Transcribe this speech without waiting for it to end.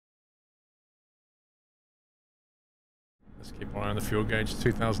Let's keep an eye on the fuel gauge.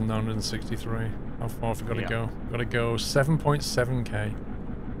 2,963. How far have we got to go? Got to go 7.7k.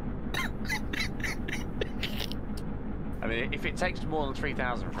 I mean, if it takes more than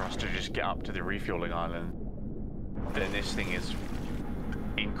 3,000 for us to just get up to the refueling island, then this thing is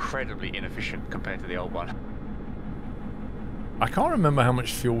incredibly inefficient compared to the old one. I can't remember how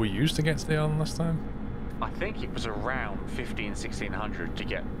much fuel we used to get to the island last time. I think it was around 1,600 to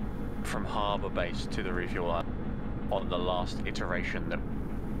get from harbour base to the refuel island on the last iteration that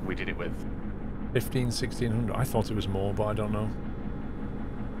we did it with. 1,600. I thought it was more, but I don't know.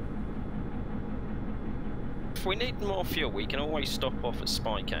 If we need more fuel, we can always stop off at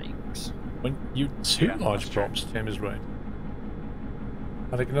Spike Eggs. When you two large drops, Tim is right.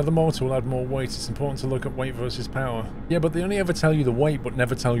 Adding another motor will add more weight. It's important to look at weight versus power. Yeah, but they only ever tell you the weight, but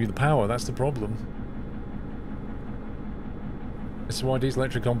never tell you the power. That's the problem. This is why these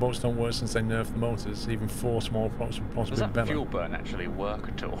electric on boats don't work since they nerfed the motors. Even 4 small props would possibly be better. Does that fuel burn actually work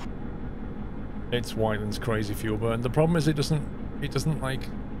at all? It's Whiteland's crazy fuel burn. The problem is it doesn't like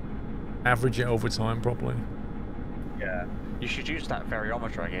average it over time properly. Yeah. You should use that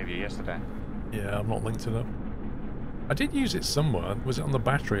variometer I gave you yesterday. Yeah, I've not linked it up. I did use it somewhere. Was it on the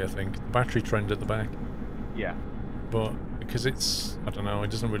battery, I think? The battery trend at the back. Yeah. But because it's, I don't know,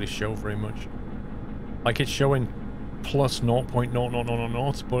 it doesn't really show very much. Like it's showing plus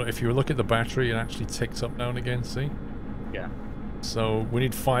 0.0000, but if you look at the battery, it actually ticks up down again, see? Yeah. So we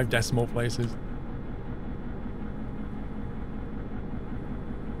need 5 decimal places.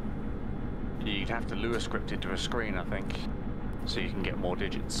 You'd have to Lua script it to a screen, I think, so you can get more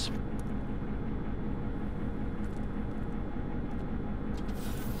digits.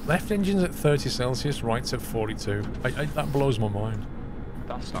 Left engine's at 30 Celsius, right's at 42. That blows my mind.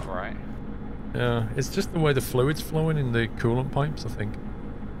 That's not right. Yeah, it's just the way the fluid's flowing in the coolant pipes, I think.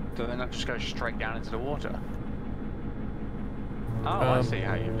 Do they not just go straight down into the water? Oh, I see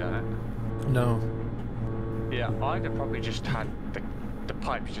how you've done it. No. Yeah, I'd have probably just had the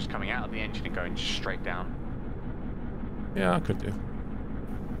pipes just coming out of the engine and going straight down. Yeah, I could do.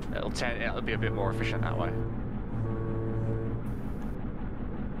 It'll be a bit more efficient that way.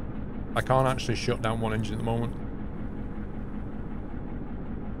 I can't actually shut down one engine at the moment.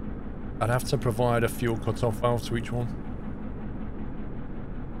 I'd have to provide a fuel cut-off valve to each one.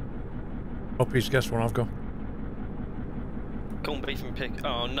 Puppies, guess what I've got? Corned beef and pig.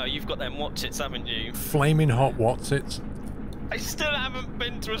 Oh no, you've got them Watsits, haven't you? Flaming hot Watsits. I still haven't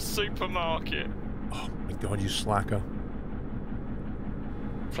been to a supermarket. Oh my god, you slacker.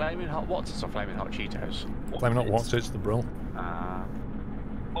 Flaming hot Watsits or flaming hot Cheetos? Flaming hot Watsits, the brill.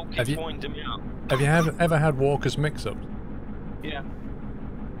 Have you winding me up? Have you ever had Walker's mix-ups? Yeah.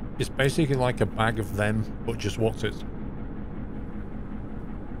 It's basically like a bag of them, but just Watsits.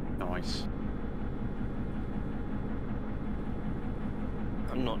 Nice.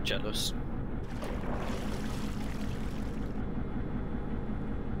 I'm not jealous.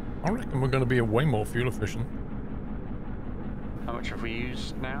 I reckon we're going to be way more fuel efficient. How much have we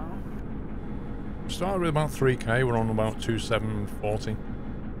used now? Started with about 3k, we're on about 2,740.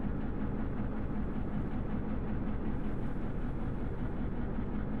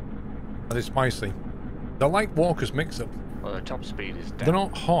 Are they spicy? They're like Walker's mix-up. Well, the top speed is down. They're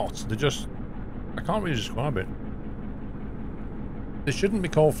not hot, they're just... I can't really describe it. They shouldn't be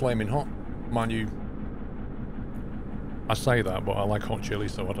called flaming hot, mind you. I say that, but I like hot chili,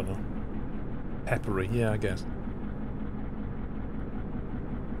 so I don't know. Peppery, yeah, I guess.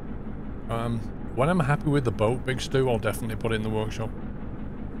 When I'm happy with the boat, Big Stu, I'll definitely put it in the workshop.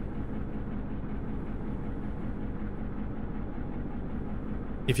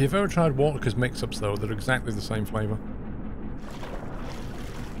 If you've ever tried Walker's mix-ups, though, they're exactly the same flavour.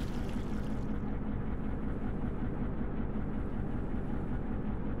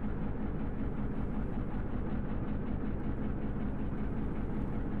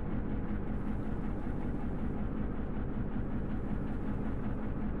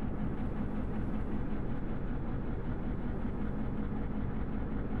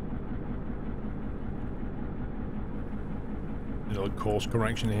 Course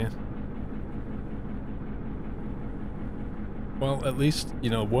correction here. Well, at least,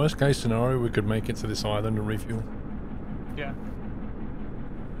 you know, worst case scenario, we could make it to this island and refuel. Yeah.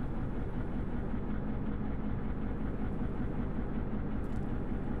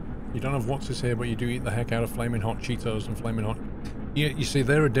 You don't have Watsits here, but you do eat the heck out of flaming hot Cheetos and flaming hot... You see,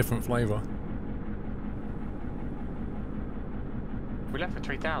 they're a different flavour. We left for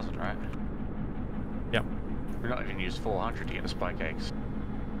 3,000, right? Yep. We've not even used 400 to get the spike eggs.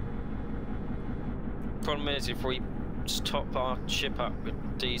 Problem is, if we top our ship up with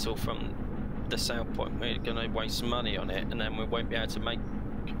diesel from the sale point, we're going to waste money on it, and then we won't be able to make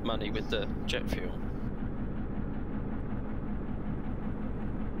money with the jet fuel.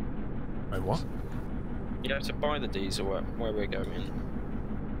 Wait, what? You have to buy the diesel where we're going.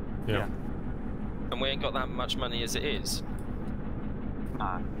 Yeah. And we ain't got that much money as it is.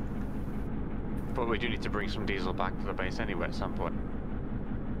 No. But we do need to bring some diesel back to the base anyway at some point.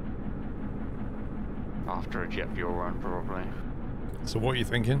 After a jet fuel run, probably. So what are you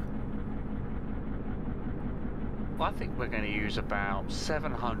thinking? Well, I think we're going to use about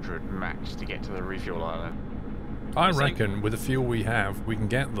 700 max to get to the refuel island. I reckon with the fuel we have, we can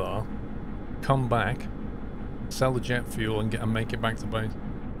get there, come back, sell the jet fuel, and make it back to base.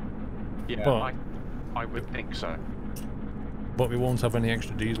 Yeah, but, I would think so. But we won't have any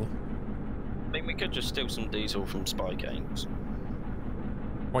extra diesel. I think we could just steal some diesel from spy games.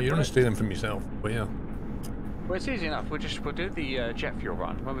 Well, you're only stealing from yourself, but yeah. Well, it's easy enough. We'll do the jet fuel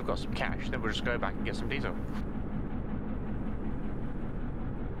run. When we've got some cash, then we'll just go back and get some diesel.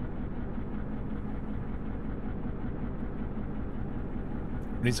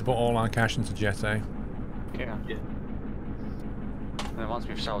 We need to put all our cash into Jet A. Yeah. And then once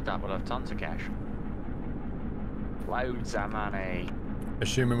we've sold that, we'll have tons of cash. Loads of money.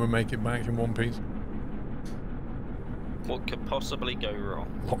 Assuming we make it back in one piece. What could possibly go wrong?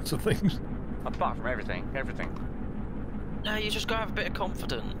 Lots of things. Apart from everything. No, you just gotta have a bit of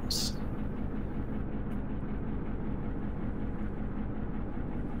confidence.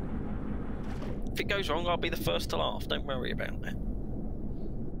 If it goes wrong, I'll be the first to laugh. Don't worry about it.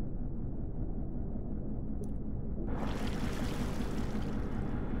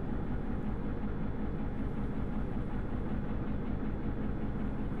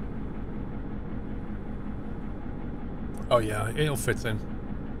 Oh yeah, it'll fit in.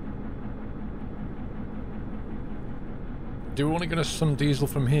 Do we want to get us some diesel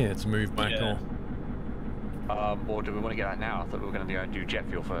from here to move back, Yeah. Or do we want to get that now? I thought we were going to go and do jet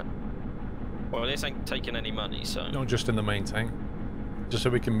fuel first. Well, this ain't taking any money, so... Not just in the main tank. Just so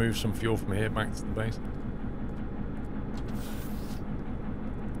we can move some fuel from here back to the base.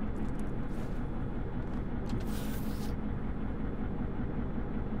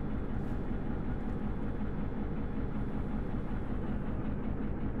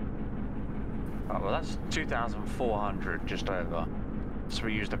 Right, well, that's 2,400 just over. So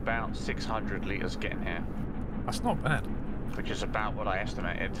we used about 600 litres getting here, That's not bad. which is about what I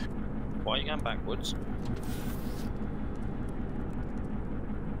estimated. Why are you going backwards?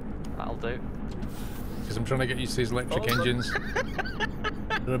 That'll do. Because I'm trying to get used to these electric engines.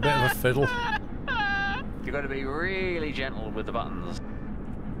 They're a bit of a fiddle. You've got to be really gentle with the buttons.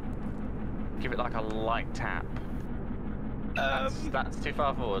 Give it like a light tap. That's too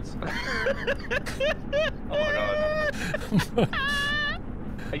far forwards. Oh my god.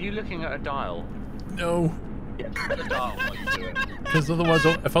 Are you looking at a dial? No. Yeah, look at the dial while you do it. Because otherwise,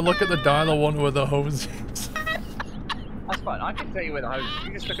 if I look at the dial, I wonder where the hose is. That's fine, I can tell you where the hose is.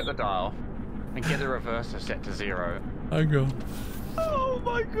 You just look at the dial and get the reverser set to 0. Hang on. Oh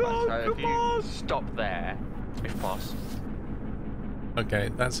my god, So if you stop there, if possible. Okay,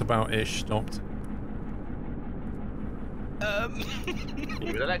 that's about ish stopped.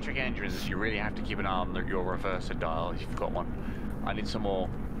 With electric engines, you really have to keep an eye on your reverser dial if you've got one. I need some more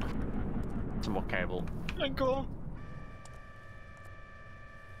cable. Hang on.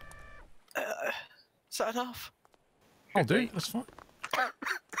 Is that enough? I'll do. That's fine.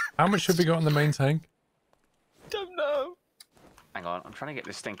 How much have we got in the main tank? Don't know. Hang on, I'm trying to get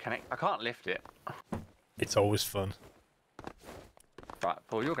this thing connected. I can't lift it. It's always fun. Right,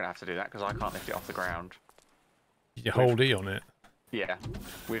 Paul, you're going to have to do that because I can't lift it off the ground. You hold E on it. Yeah,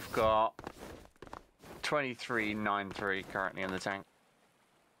 we've got 2393 currently in the tank.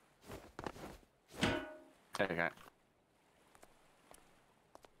 There we go.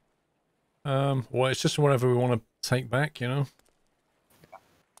 Well, it's just whatever we want to take back, you know?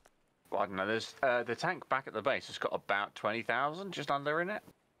 Well, I don't know, there's the tank back at the base has got about 20,000 just under in it.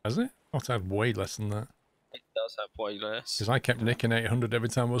 Has it? I thought it had way less than that. It does have way less. Because I kept nicking 800 every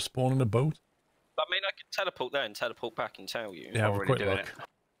time I was spawning a boat. I mean, I could teleport there and teleport back and tell you. Yeah, have a Already quick doing look. it.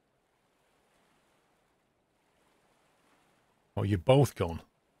 Oh, you're both gone.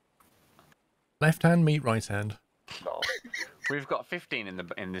 Left hand, meet right hand. Lol. We've got 15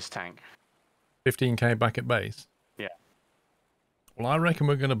 in this tank. 15k back at base. Yeah. Well, I reckon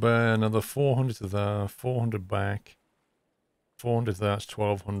we're going to burn another 400 to there, 400 back, 400 to that's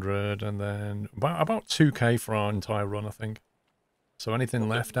 1200, and then about 2k for our entire run, I think. So anything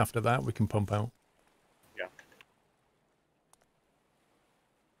left after that, we can pump out. Yeah.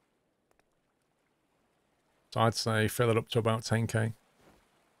 So I'd say fill it up to about 10k.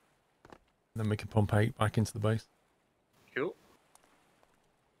 Then we can pump 8 back into the base. Cool.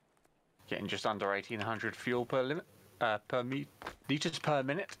 Getting just under 1,800 fuel per limit, liters per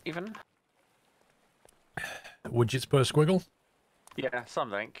minute, even. Widgets per squiggle? Yeah,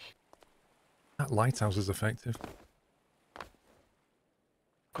 something. That lighthouse is effective.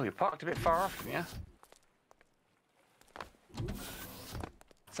 Cool, you parked a bit far off, yeah.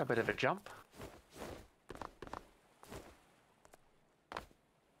 It's a bit of a jump.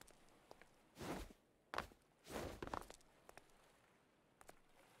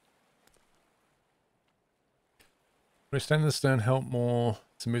 Will extend the stern help more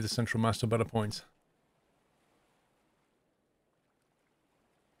to move the central mast to a better point?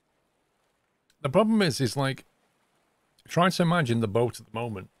 The problem is like, try to imagine the boat at the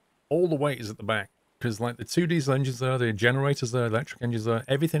moment. All the weight is at the back. Because like the 2 diesel engines there, the generators there, electric engines there,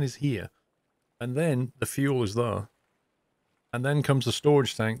 everything is here. And then the fuel is there. And then comes the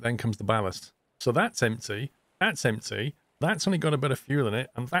storage tank, then comes the ballast. So that's empty, that's only got a bit of fuel in it,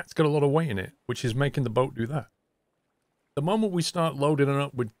 and that's got a lot of weight in it, which is making the boat do that. The moment we start loading it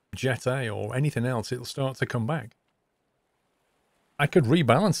up with Jet A or anything else, it'll start to come back. I could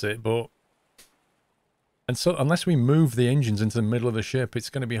rebalance it, but... And so, unless we move the engines into the middle of the ship, it's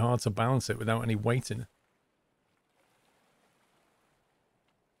going to be hard to balance it without any weight in it.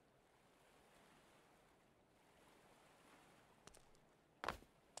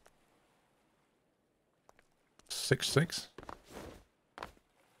 Six.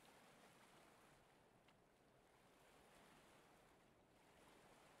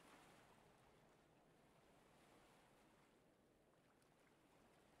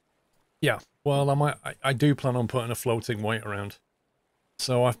 Yeah, well, I do plan on putting a floating weight around.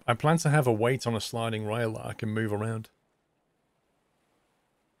 So I plan to have a weight on a sliding rail that I can move around.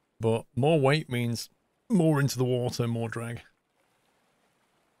 But more weight means more into the water, more drag.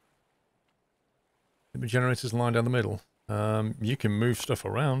 The generator's lying down the middle. You can move stuff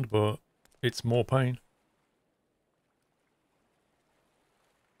around, but it's more pain.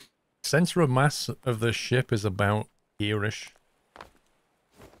 Center of mass of the ship is about here-ish.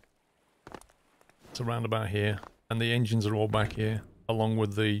 It's around about here, and the engines are all back here, along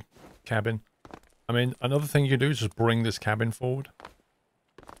with the cabin. I mean, another thing you can do is just bring this cabin forward.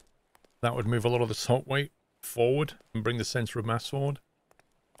 That would move a lot of the top weight forward and bring the center of mass forward.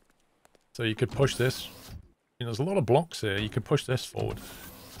 So you could push this. You know, there's a lot of blocks here. You could push this forward.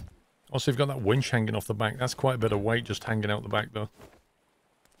 Also, you've got that winch hanging off the back. That's quite a bit of weight just hanging out the back, though.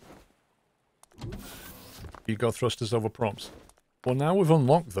 You go thrusters over props. Well, now we've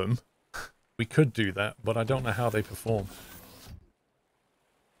unlocked them. We could do that, but I don't know how they perform.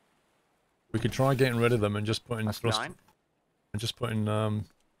 We could try getting rid of them and just putting thrusters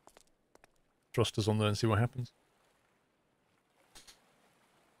on there and see what happens.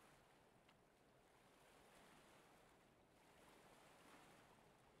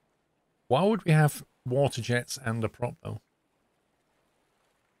 Why would we have water jets and a prop though?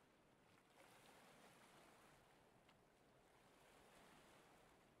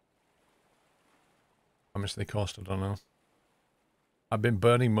 How much they cost, I don't know. I've been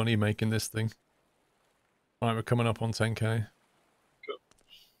burning money making this thing. Alright, we're coming up on 10k. Cool.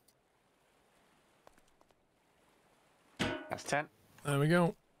 That's 10. There we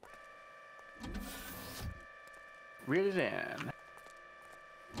go. Reel it in.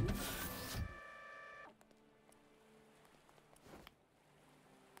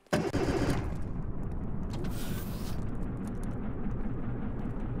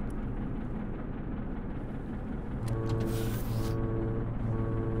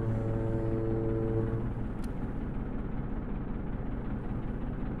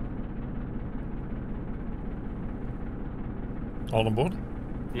 All on board?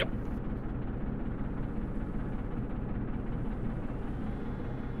 Yep.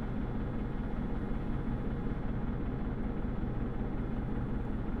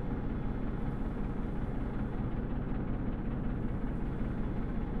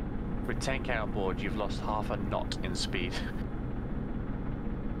 With 10k on board, you've lost half a knot in speed.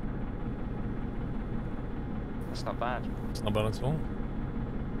 That's not bad. It's not bad at all.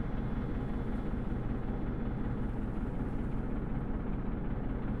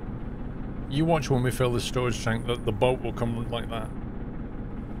 You watch when we fill the storage tank, the boat will come like that.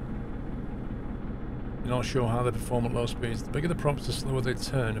 You're not sure how they perform at low speeds. The bigger the props, the slower they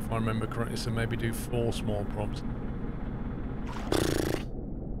turn, if I remember correctly, so maybe do 4 small props.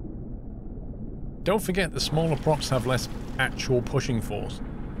 Don't forget the smaller props have less actual pushing force.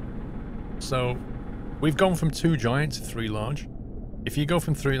 So, we've gone from 2 giant to 3 large. If you go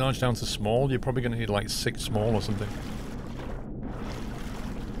from 3 large down to small, you're probably going to need like 6 small or something.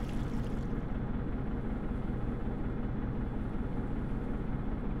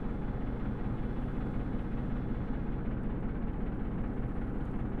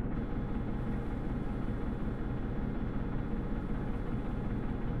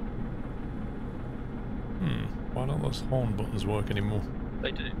 Why don't those horn buttons work anymore?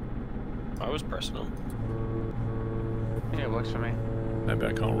 They do. I was pressing them. Yeah, it works for me. Maybe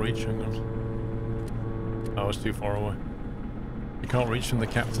I can't reach, hang on. Oh, it's too far away. You can't reach from the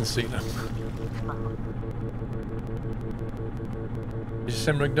captain's seat now. Is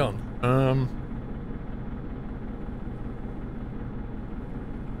your simrig done?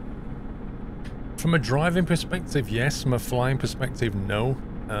 From a driving perspective, yes. From a flying perspective, no.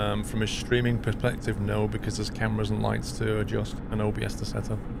 From a streaming perspective, no, because there's cameras and lights to adjust and OBS to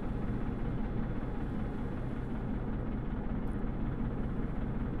set up.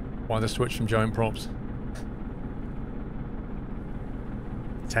 Why the switch from giant props?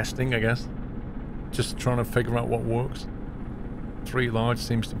 Testing, I guess. Just trying to figure out what works. 3 large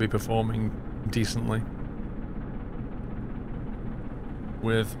seems to be performing decently.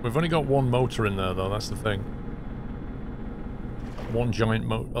 We've only got 1 motor in there though, that's the thing. 1 giant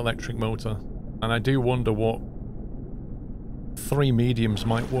electric motor. And I do wonder what 3 mediums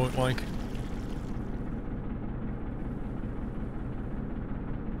might work like.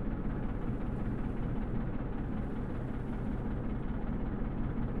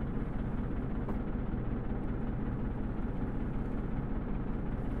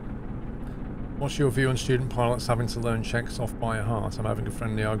 What's your view on student pilots having to learn checks off by heart? I'm having a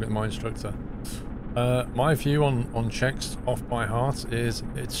friendly argument with my instructor. My view on checks off by heart is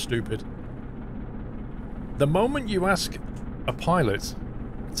it's stupid. The moment you ask a pilot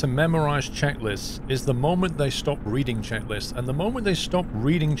to memorize checklists is the moment they stop reading checklists, and the moment they stop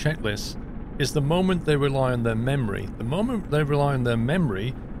reading checklists is the moment they rely on their memory. The moment they rely on their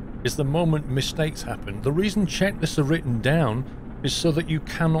memory is the moment mistakes happen. The reason checklists are written down is so that you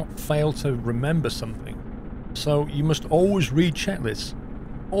cannot fail to remember something. So you must always read checklists.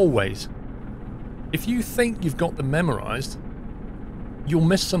 Always. If you think you've got them memorized, you'll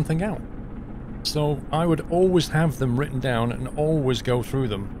miss something out. So I would always have them written down and always go through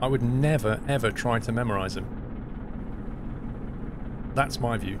them. I would never ever try to memorize them. That's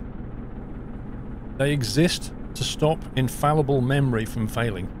my view. They exist to stop infallible memory from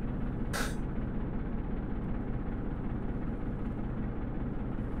failing.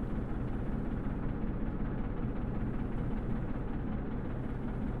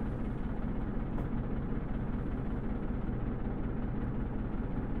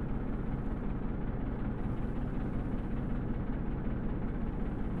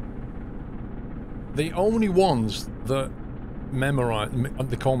 The only ones that memorize,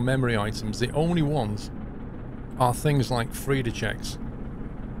 they call memory items, the only ones are things like Frida checks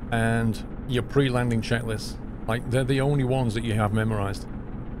and your pre-landing checklists. Like, they're the only ones that you have memorized.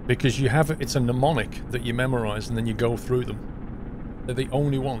 Because you have, it's a mnemonic that you memorize and then you go through them. They're the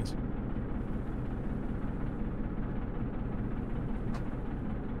only ones.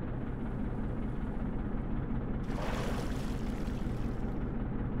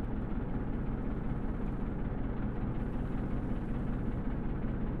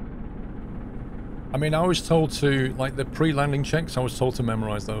 I mean, I was told to, like, the pre-landing checks, I was told to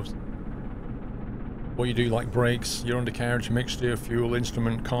memorize those. What you do, like brakes, your undercarriage, mixture, fuel,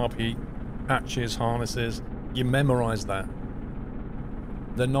 instrument, carb heat, hatches, harnesses, you memorize that.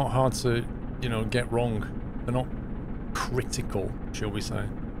 They're not hard to, you know, get wrong. They're not critical, shall we say.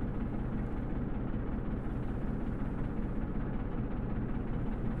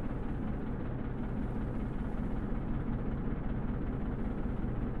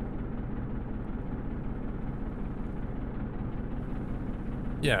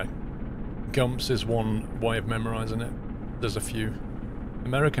 Yeah, Gumps is one way of memorizing it. There's a few.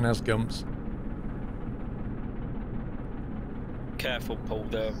 American has Gumps. Careful, Paul,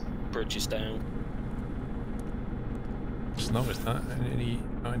 the bridge is down. Just noticed that. Any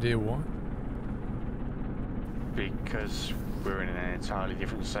idea why? Because we're in an entirely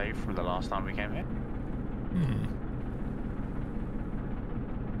different save from the last time we came here.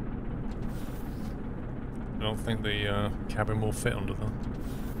 I don't think the cabin will fit under that.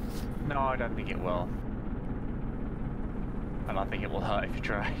 No, I don't think it will. And I think it will hurt if you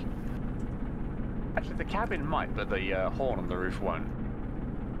try. Actually, the cabin might, but the horn on the roof won't.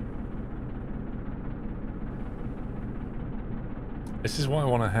 This is why I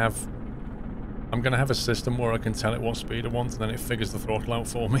want to have... I'm going to have a system where I can tell it what speed I want, and then it figures the throttle out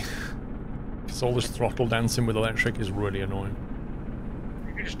for me. Because all this throttle dancing with electric is really annoying.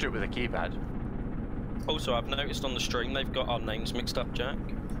 You can just do it with a keypad. Also, I've noticed on the stream they've got our names mixed up, Jack.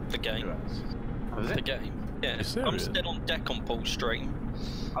 The game. Oh, is the it? game. Yeah. I'm still on deck on Paul's stream.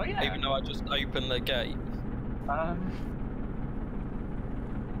 Oh yeah. Even though I just opened the gate.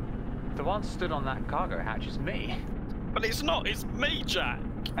 The one stood on that cargo hatch is me. But it's not. It's me, Jack.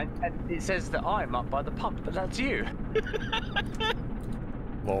 And it says that I'm up by the pump, but that's you.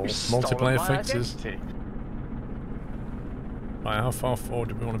 Lol. You stolen Multiplayer my fixes. identity. Right, how far forward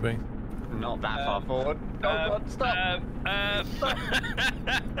do we want to be? Not that far forward. Oh God, stop!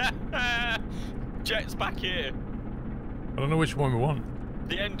 Jet's back here. I don't know which one we want.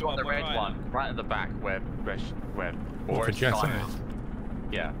 The end one. The red right. one, right at the back, where What, for it's Jet shot A? at.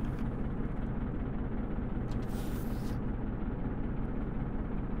 Yeah.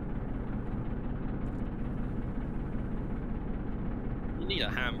 You need a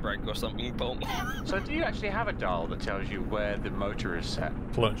handbrake or something, Paul. So do you actually have a dial that tells you where the motor is set?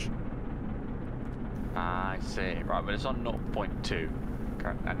 Clutch. Ah, I see. Right, but it's on 0.2,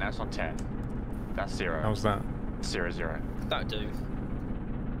 okay, and that's on 10. That's 0. How's that? 0, 0. That do.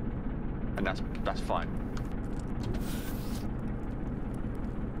 And that's fine.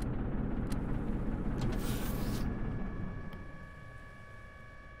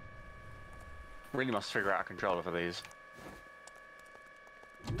 Really must figure out a controller for these.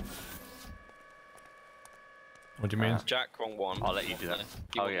 What do you mean? Jack, wrong one. I'll let you do that.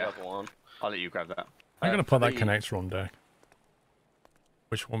 You Oh, want yeah. the other one. I'll let you grab that. I'm going to put that the- connector on deck.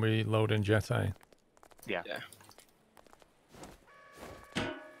 Which one we load in Jet A? Yeah. Yeah.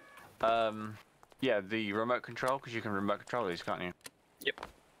 Yeah, the remote control, because you can remote control these, can't you? Yep.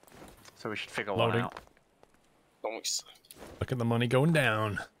 So we should figure Loading. one out. Nice. Look at the money going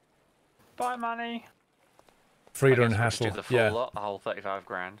down. Bye, money. Frida I and guess we just Hassel. do the full Yeah. lot, the whole 35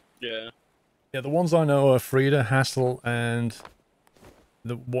 grand. Yeah. Yeah, the ones I know are Frida, Hassel, and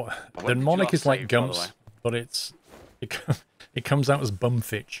the When the did you mnemonic last is like save, by the way? Gumps, but it comes out as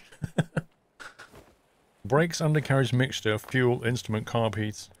Bumfitch. Brakes, undercarriage mixture, fuel, instrument, carb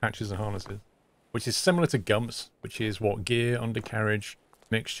heats, hatches and harnesses. Which is similar to Gumps, which is what? Gear, undercarriage,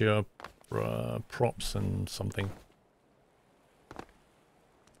 mixture, props and something.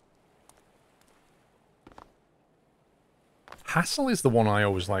 Hassel is the one I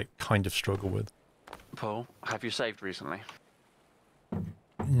always like kind of struggle with. Paul, have you saved recently?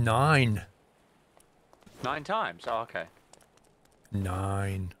 9. 9 times? Oh, okay.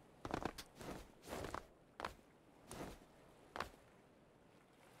 9.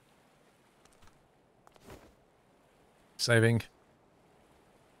 Saving.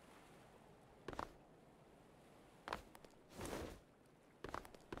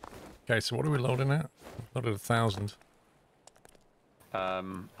 Okay, so what are we loading at? Loaded 1,000.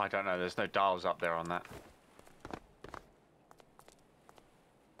 I don't know, there's no dials up there on that.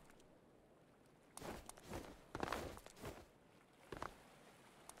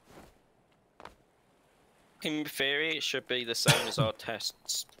 In theory, it should be the same as our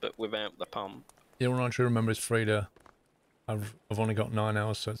tests, but without the pump. The only one I should remember is Frida. I've only got 9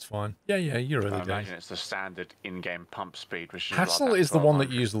 hours, so it's fine. Yeah, you're early I days. imagine it's the standard in-game pump speed, which is Hassel like is the one that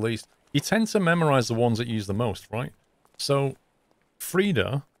 1200. you use the least. You tend to memorize the ones that you use the most, right? So,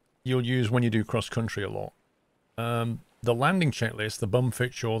 Frida, you'll use when you do cross-country a lot. The landing checklist, the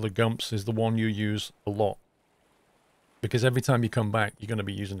Bumfitch or the Gumps, is the one you use a lot. Because every time you come back, you're going to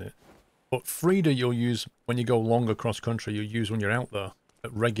be using it. But Frida, you'll use when you go longer cross-country, you'll use when you're out there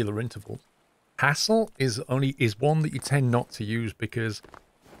at regular intervals. Hassel is one that you tend not to use because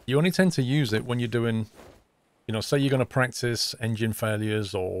you only tend to use it when you're doing, you know, say you're going to practice engine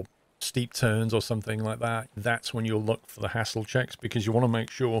failures or steep turns or something like that. That's when you'll look for the Hassel checks because you want to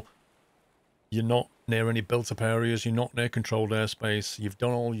make sure you're not near any built-up areas, you're not near controlled airspace, you've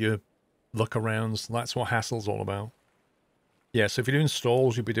done all your look-arounds. That's what Hassel's all about. Yeah, so if you're doing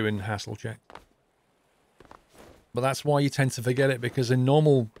stalls, you'll be doing Hassel check. But that's why you tend to forget it, because in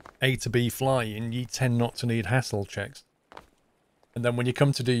normal A to B flying, you tend not to need Hassel checks. And then when you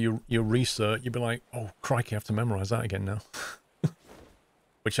come to do your research, you'll be like, oh, crikey, I have to memorize that again now.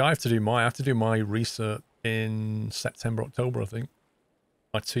 Which I have to do I have to do my research in September, October, I think.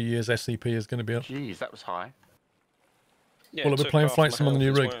 My 2 years SCP is going to be up. Jeez, that was high. Yeah, Will I be playing Flight Sim on the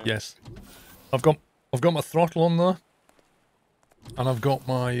new rig? Well. Yes. I've got my throttle on there. And I've got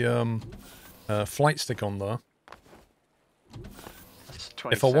my flight stick on there.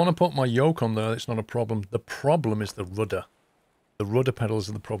 If I want to put my yoke on there, it's not a problem. The problem is the rudder. The rudder pedals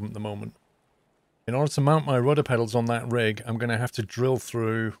are the problem at the moment. In order to mount my rudder pedals on that rig, I'm going to have to drill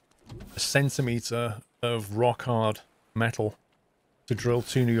through a centimetre of rock-hard metal to drill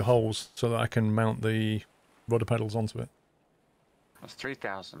 2 new holes so that I can mount the rudder pedals onto it. That's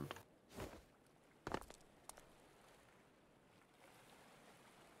 3,000.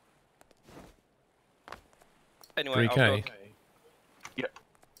 Anyway, 3K.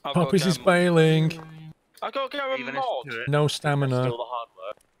 I've got Poppies to is go- bailing. I've got to go and Even if mod. you do it, No it's stamina. still the hard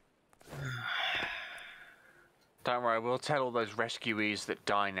work. Don't worry, we'll tell all those rescuees that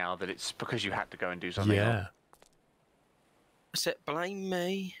die now that it's because you had to go and do something Yeah. else. I said, blame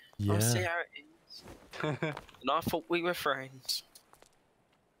me. Yeah. I see how it is. And I thought we were friends.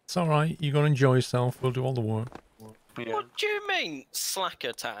 It's alright. You gotta enjoy yourself. We'll do all the work. Yeah. What do you mean,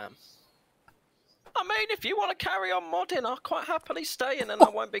 slacker Tam? I mean, if you want to carry on modding, I'll quite happily stay in and I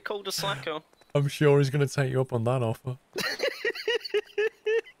won't be called a slacker. I'm sure he's gonna take you up on that offer.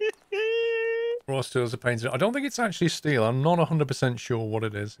 Raw steel's a pain. I don't think it's actually steel. I'm not 100% sure what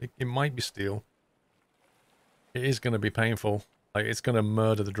it is. It might be steel. It is going to be painful. Like, it's going to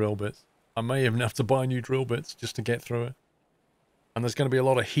murder the drill bits. I may even have to buy new drill bits just to get through it. And there's going to be a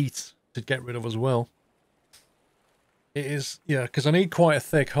lot of heat to get rid of as well. It is, yeah, because I need quite a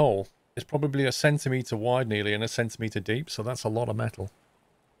thick hole. It's probably 1 centimetre wide nearly and 1 centimetre deep, so that's a lot of metal.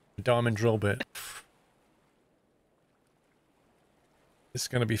 A diamond drill bit. It's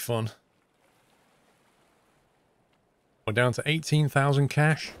going to be fun. We're down to 18,000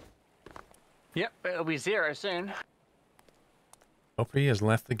 cash. Yep, it'll be 0 soon. Puppy has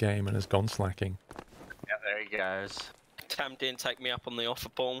left the game and has gone slacking. Yep, there he goes. Tam didn't take me up on the offer,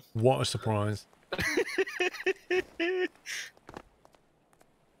 Paul. What a surprise.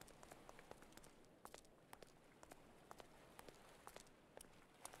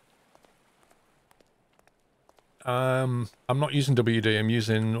 I'm not using WD, I'm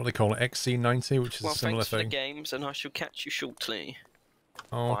using what they call it, XC90, which is Well, a similar thanks for the thing. games, and I shall catch you shortly.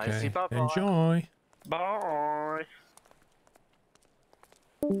 Okay, Bye-bye. enjoy. Bye.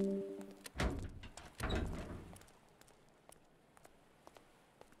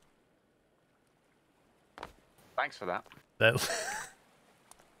 Thanks for that. That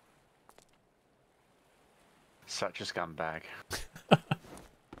Such a scumbag.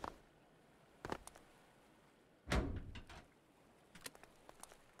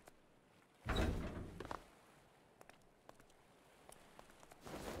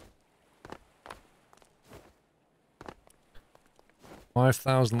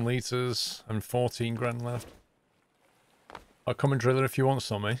 $5,000 litres and 14 grand left. I'll come and drill it if you want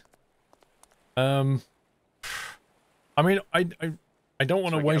some, eh? I mean, I don't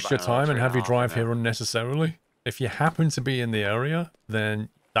want to So we get waste your about time and have you 3.5 drive an hour. here unnecessarily. If you happen to be in the area, then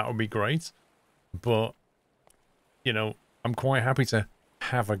that would be great. But, you know, I'm quite happy to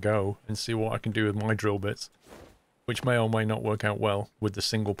have a go and see what I can do with my drill bits, which may or may not work out well with the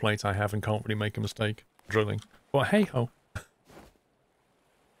single plate I have and can't really make a mistake drilling. But hey-ho.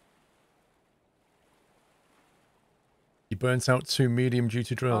 You burnt out 2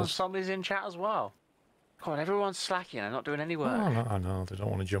 medium-duty Oh, drills. somebody's in chat as well. Come on, everyone's slacking and not doing any work. Oh, no, I know. They don't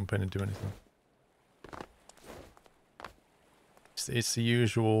want to jump in and do anything. It's the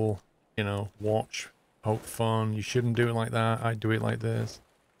usual, you know, watch, poke fun. You shouldn't do it like that. I do it like this.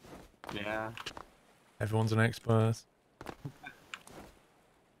 Yeah. Everyone's an expert.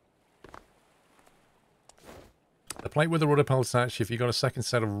 The plate with the rudder pellets, actually, if you've got a second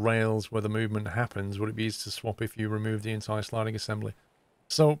set of rails where the movement happens, would it be easy to swap if you remove the entire sliding assembly?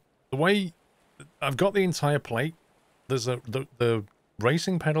 So, the way... I've got the entire plate. There's the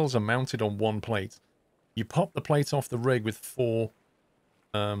racing pedals are mounted on one plate. You pop the plate off the rig with 4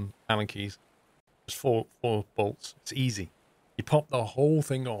 Allen keys. Just four bolts. It's easy. You pop the whole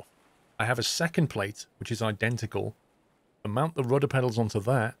thing off. I have a second plate, which is identical. I mount the rudder pedals onto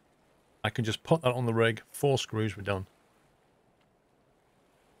that. I can just put that on the rig, 4 screws, we're done.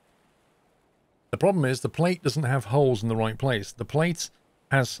 The problem is the plate doesn't have holes in the right place. The plate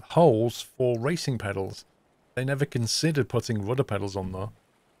has holes for racing pedals. They never considered putting rudder pedals on there.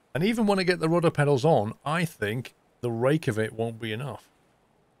 And even when I get the rudder pedals on, I think the rake of it won't be enough.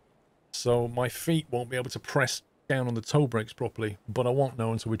 So my feet won't be able to press down on the toe brakes properly, but I won't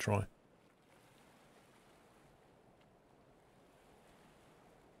know until we try.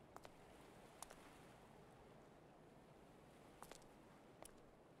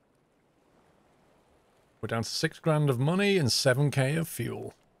 We're down to 6 grand of money and 7k of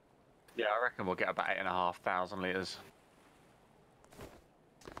fuel. Yeah, I reckon we'll get about 8,500 litres.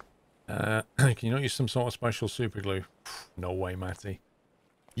 Can you not use some sort of special super glue? No way, Matty.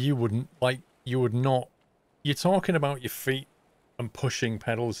 You wouldn't, like, you would not. You're talking about your feet and pushing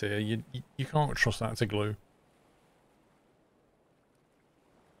pedals here. You can't trust that to glue.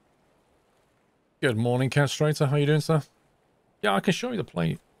 Good morning, Castrator. How you doing, sir? Yeah, I can show you the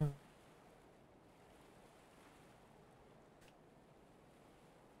plate.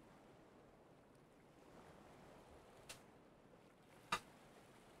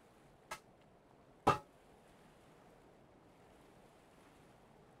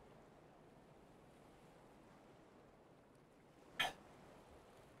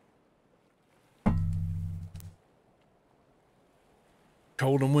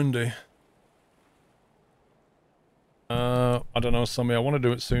 cold and windy. I don't know, Sammy. I want to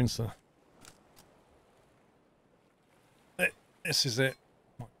do it soon, sir. This is it.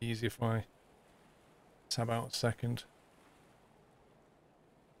 Might be easy if I tab out a second.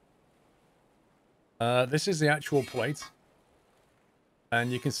 This is the actual plate.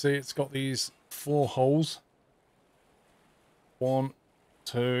 And you can see it's got these 4 holes. 1,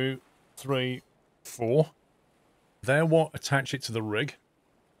 2, 3, 4. They're what attach it to the rig.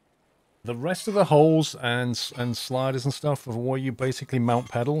 The rest of the holes and sliders and stuff are where you basically mount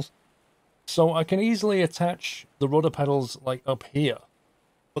pedals. So I can easily attach the rudder pedals like up here.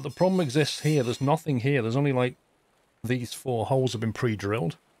 But the problem exists here. There's nothing here. There's only like these 4 holes have been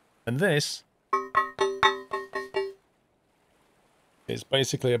pre-drilled. And this is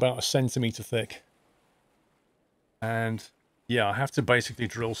basically about 1 centimeter thick. And yeah, I have to basically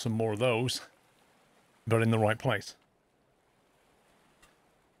drill some more of those, but in the right place.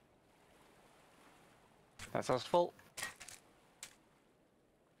 That's us full.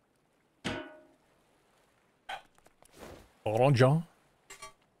 Roger.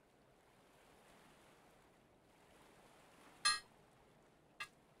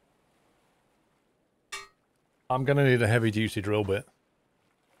 I'm going to need a heavy-duty drill bit.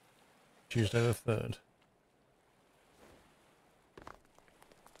 Tuesday the 3rd.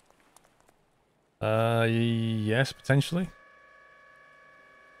 Yes, potentially.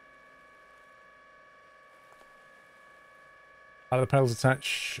 How do the pedals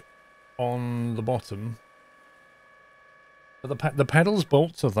attach on the bottom? But the pedals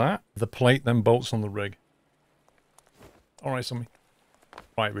bolt to that. The plate then bolts on the rig. Alright, Sammy.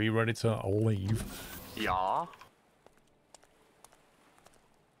 Right, are you ready to leave? Yeah.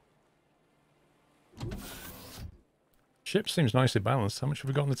 Ship seems nicely balanced. How much have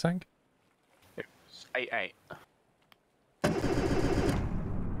we got in the tank? It's 8-8.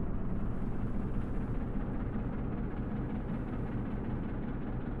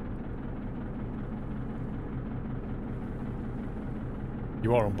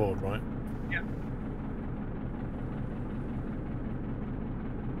 You are on board, right? Yeah.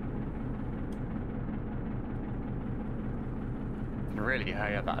 Really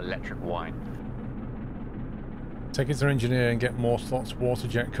hear that electric whine. Take it to engineer and get more slots water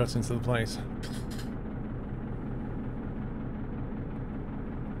jet cut into the place.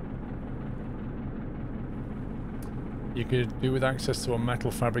 You could do with access to a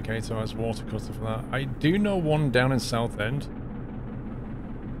metal fabricator as water cutter for that. I do know one down in Southend.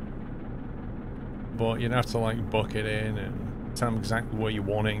 But you'd have to like book it in and tell them exactly where you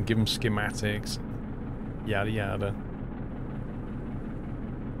want it and give them schematics. Yada yada.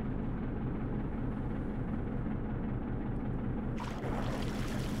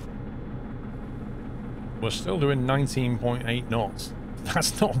 We're still doing 19.8 knots.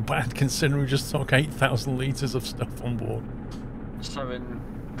 That's not bad considering we just took 8,000 litres of stuff on board. So in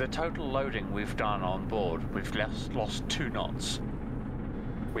the total loading we've done on board, we've lost 2 knots.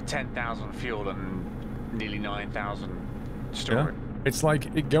 With 10,000 fuel and nearly 9,000 storage. Yeah. It's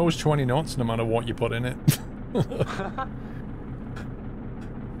like, it goes 20 knots no matter what you put in it.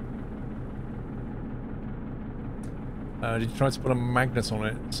 Did you try to put a magnet on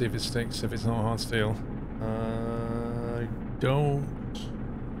it? See if it sticks, if it's not hard steel? I don't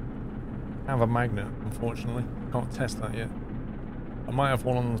have a magnet, unfortunately. Can't test that yet. I might have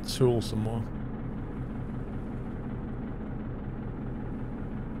one on the tool somewhere.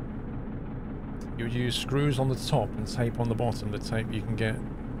 You would use screws on the top and tape on the bottom. The tape you can get.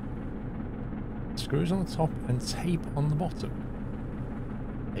 Screws on the top and tape on the bottom.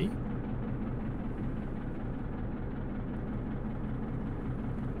 Hey?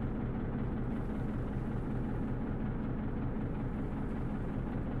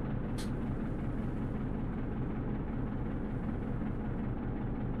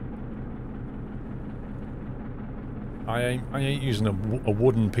 I ain't using a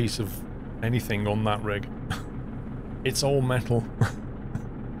wooden piece of anything on that rig. It's all metal.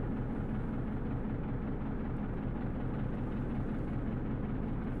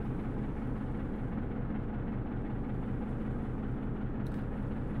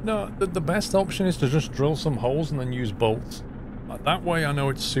 No, the best option is to just drill some holes and then use bolts. That way I know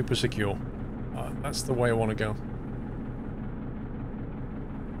it's super secure. That's the way I want to go.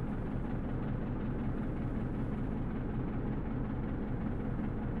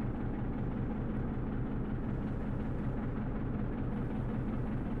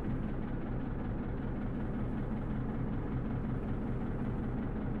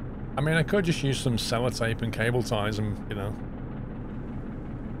 I mean, I could just use some sellotape and cable ties and, you know,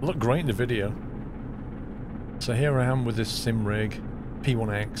 look great in the video. So here I am with this sim rig.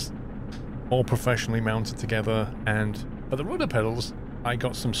 P1X, all professionally mounted together, and for the rudder pedals, I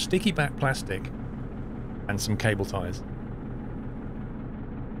got some sticky back plastic and some cable ties.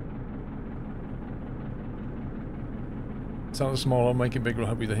 Sound smaller, make it bigger,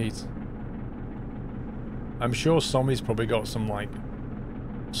 help with the heat. I'm sure Sommy's probably got some, like,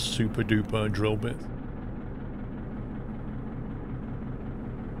 super duper drill bits.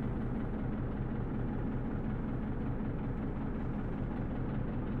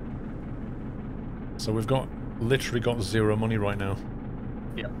 So we've literally got zero money right now.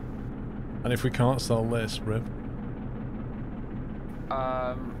 Yeah. And if we can't sell this, rip.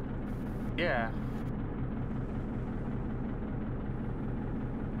 Yeah.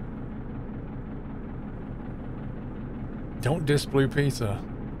 Don't diss Blue Peter.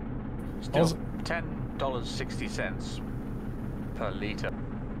 Still, $10.60 per litre.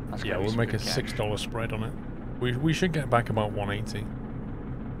 That's Yeah, we'll make a $6 spread on it. We should get back about 180.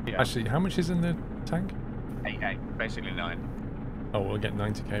 Yeah. Actually, how much is in the tank? 8, basically 9. Oh, we'll get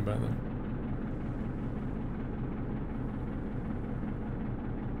 90k back then.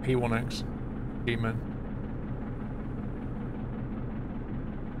 P1X. G-Man.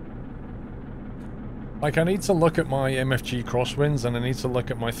 Like, I need to look at my MFG crosswinds and I need to look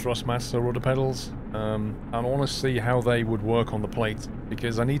at my Thrustmaster rudder pedals. And I want to see how they would work on the plate.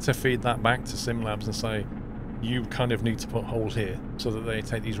 Because I need to feed that back to SimLabs and say, you kind of need to put holes here so that they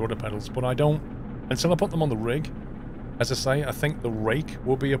take these rudder pedals. But I don't, until I put them on the rig, as I say, I think the rake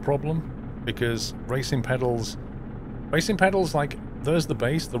will be a problem. Because racing pedals, like, there's the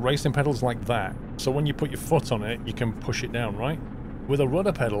base, the racing pedal's like that. So when you put your foot on it, you can push it down, right? With a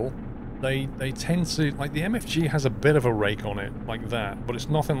rudder pedal, they tend to, like, the MFG has a bit of a rake on it, like that, but it's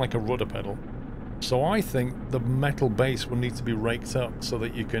nothing like a rudder pedal. So I think the metal base will need to be raked up so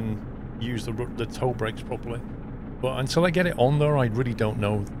that you can use the toe brakes properly. But until I get it on there, I really don't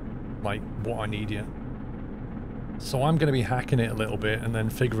know, like, what I need yet. So I'm going to be hacking it a little bit and then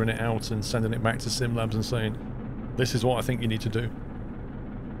figuring it out and sending it back to SimLabs and saying, this is what I think you need to do.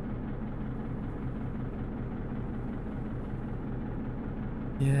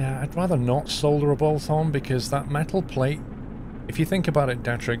 Yeah, I'd rather not solder a bolt on because that metal plate, if you think about it,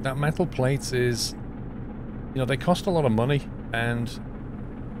 Datrick, that metal plate is, you know, they cost a lot of money, and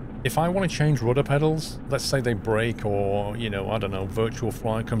if I want to change rudder pedals, let's say they break or, you know, I don't know, Virtual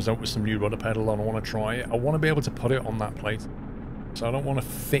Fly comes out with some new rudder pedal and I want to try it, I want to be able to put it on that plate. So I don't want to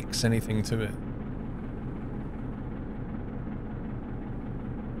fix anything to it.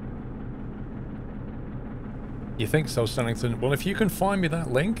 You think so, Stanington? Well, if you can find me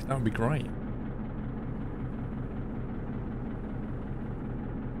that link, that would be great.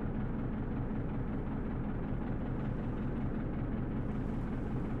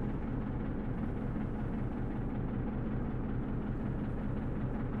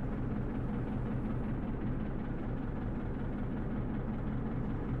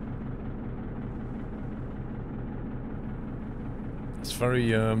 It's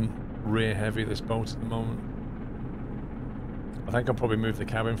very rear heavy, this boat at the moment. I think I'll probably move the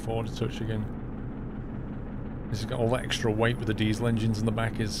cabin forward a touch again. It's got all that extra weight with the diesel engines in the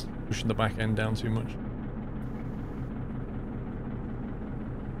back is pushing the back end down too much.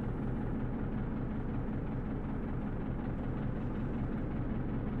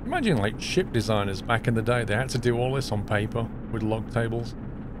 Imagine, like, ship designers back in the day, they had to do all this on paper with log tables.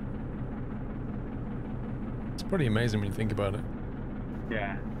 It's pretty amazing when you think about it.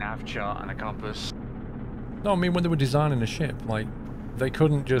 Yeah, nav chart and a compass. No, I mean when they were designing a ship, like, they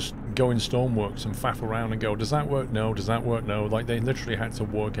couldn't just go in Stormworks and faff around and go, does that work? No. Does that work? No. Like, they literally had to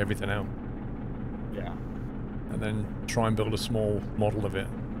work everything out. Yeah. And then try and build a small model of it.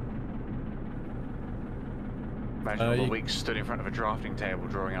 Imagine all the weeks stood in front of a drafting table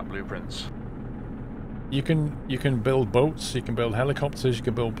drawing up blueprints. You can build boats, you can build helicopters, you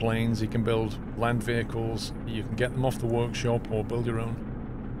can build planes, you can build land vehicles, you can get them off the workshop or build your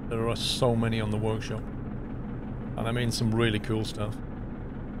own. There are so many on the workshop. And I mean some really cool stuff.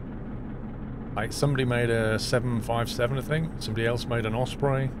 Like, somebody made a 757, I think. Somebody else made an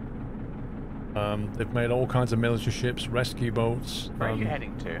Osprey. They've made all kinds of military ships, rescue boats. Where are you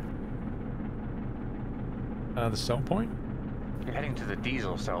heading to? The cell point? You're heading to the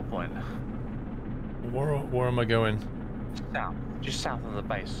diesel cell point. Where am I going? South. Just south of the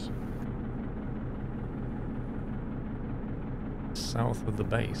base. South of the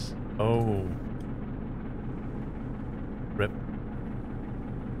base? Oh. Rip.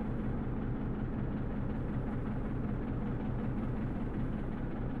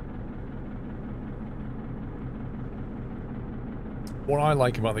 What I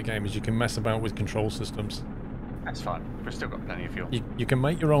like about the game is you can mess about with control systems. That's fine. We've still got plenty of fuel. You can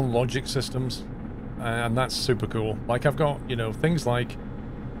make your own logic systems, and that's super cool. Like I've got, you know, things like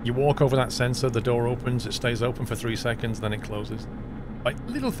you walk over that sensor, the door opens, it stays open for 3 seconds, then it closes. Like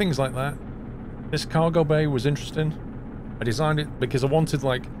little things like that. This cargo bay was interesting. I designed it because I wanted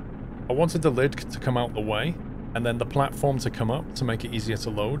the lid to come out the way, and then the platform to come up to make it easier to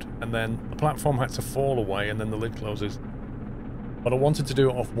load, and then the platform had to fall away, and then the lid closes. But I wanted to do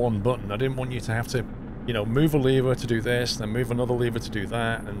it off one button. I didn't want you to have to, you know, move a lever to do this, then move another lever to do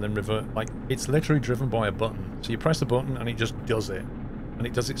that, and then revert. Like, it's literally driven by a button. So you press a button, and it just does it. And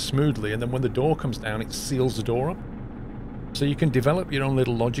it does it smoothly, and then when the door comes down, it seals the door up. So you can develop your own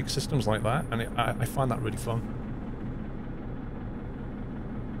little logic systems like that, and I find that really fun.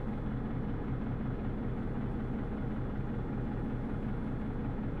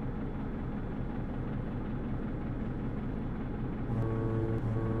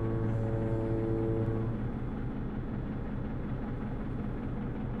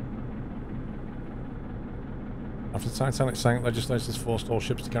 After Titanic sank, legislators forced all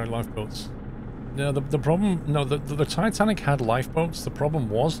ships to carry lifeboats. No, the problem... No, the Titanic had lifeboats. The problem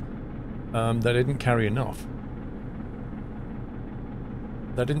was they didn't carry enough.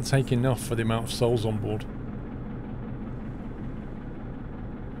 They didn't take enough for the amount of souls on board.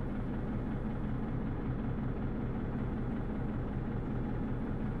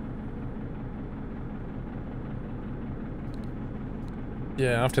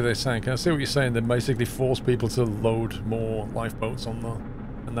 Yeah, after they sank. I see what you're saying. They basically forced people to load more lifeboats on there,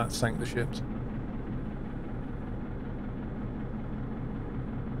 and that sank the ships.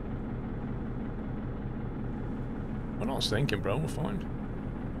 We're not sinking, bro. We're fine.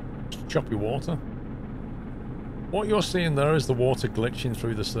 Just choppy water. What you're seeing there is the water glitching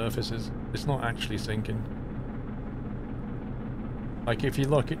through the surfaces. It's not actually sinking. Like if you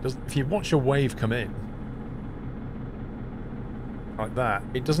look, it does. If you watch a wave come in, like that,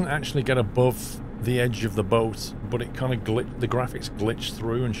 it doesn't actually get above the edge of the boat, but it kind of the graphics glitch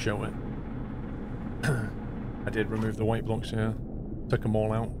through and show it. I did remove the weight blocks here. Took them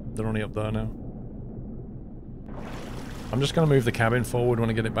all out. They're only up there now. I'm just going to move the cabin forward when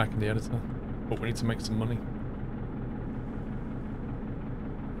I get it back in the editor. But we need to make some money.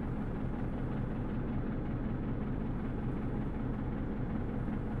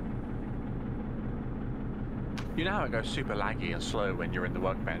 You know how it goes super laggy and slow when you're in the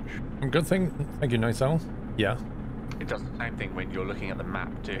workbench? Good thing. Thank you, Nightel. Yeah. It does the same thing when you're looking at the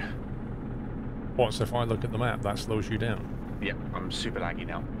map too. What, so if I look at the map, that slows you down? Yep, I'm super laggy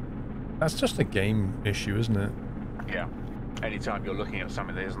now. That's just a game issue, isn't it? Yeah. Anytime you're looking at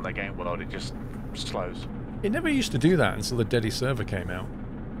something that isn't the game world, it just slows. It never used to do that until the Deddy server came out.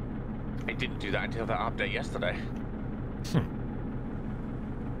 It didn't do that until that update yesterday.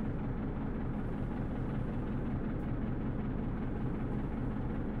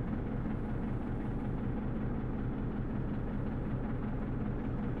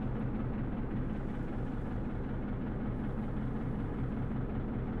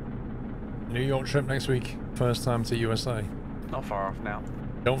 New York trip next week. First time to USA. Not far off now.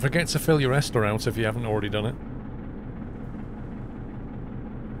 Don't forget to fill your Esther out if you haven't already done it.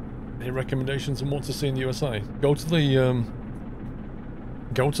 Any recommendations on what to see in the USA? Go to the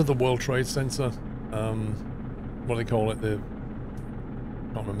World Trade Center. What do they call it? I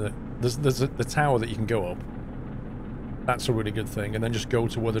can't remember it. There's the tower that you can go up. That's a really good thing. And then just go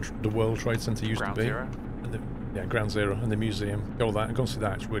to where the World Trade Center used to be. Ground Zero? And yeah, Ground Zero and the museum. Go there and go see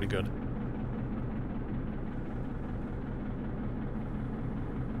that. It's really good.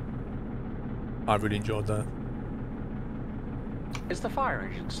 I really enjoyed that. Is the fire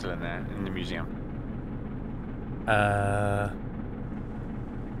engine still in there, in the museum? I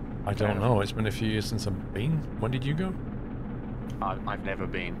don't know. It's been a few years since I've been. When did you go? I've never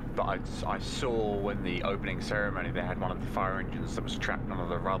been, but I saw when the opening ceremony they had one of the fire engines that was trapped under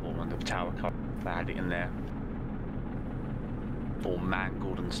the rubble and the tower cut. They had it in there. All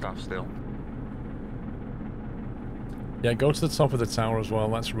mangled and stuff still. Yeah, go to the top of the tower as well.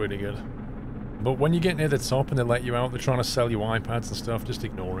 That's really good. But when you get near the top and they let you out, they're trying to sell you iPads and stuff, just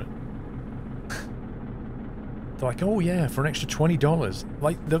ignore it. They're like, oh yeah, for an extra $20.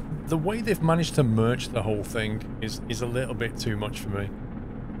 Like, the way they've managed to merge the whole thing is a little bit too much for me.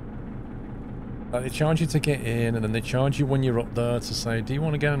 Like, they charge you to get in, and then they charge you when you're up there to say, do you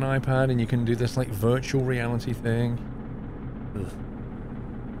want to get an iPad? And you can do this, like, virtual reality thing. Ugh.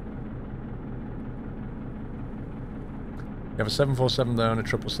 You have a 747 there and a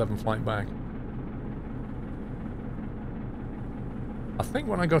 777 flight back. I think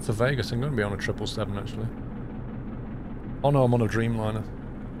when I go to Vegas, I'm going to be on a 777 actually. Oh no, I'm on a Dreamliner.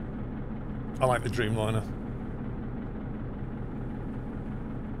 I like the Dreamliner.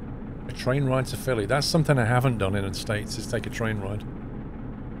 A train ride to Philly. That's something I haven't done in the States, is take a train ride.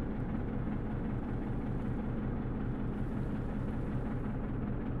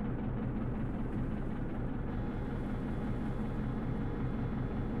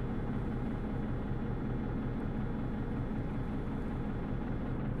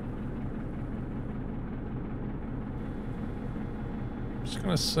 Just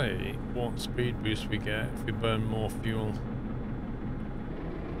gonna see what speed boost we get if we burn more fuel.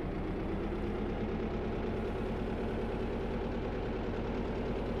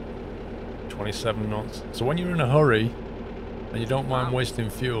 .27 knots. So when you're in a hurry and you don't mind wasting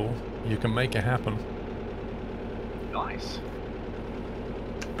fuel, you can make it happen. Nice.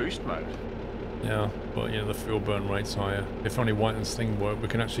 Boost mode. Yeah, but yeah, the fuel burn rate's higher. If only Whiten's thing worked, we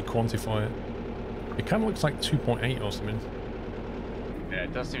can actually quantify it. It kind of looks like 2.8 or something. Yeah,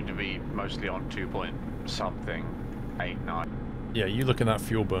 it does seem to be mostly on 2 point something, 8, 9. Yeah, you look at that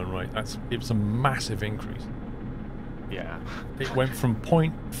fuel burn rate. It's a massive increase. Yeah. It went from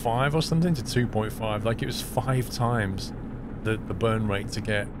 0.5 or something to 2.5. Like it was 5 times the burn rate to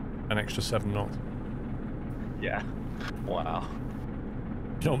get an extra 7 knots. Yeah. Wow.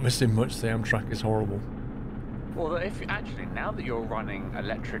 You're not missing much. The Amtrak is horrible. Well, if actually now that you're running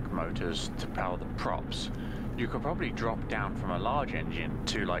electric motors to power the props, you could probably drop down from a large engine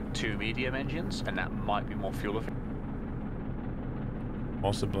to like 2 medium engines, and that might be more fuel efficient.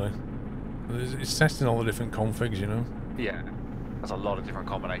 Possibly. It's testing all the different configs, you know. Yeah, there's a lot of different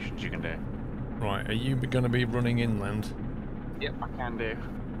combinations you can do. Right, are you going to be running inland? Yep, I can do.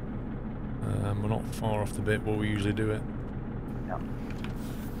 We're not far off the bit where we usually do it. Yep.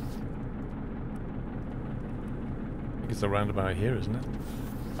 I think it's the roundabout here, isn't it?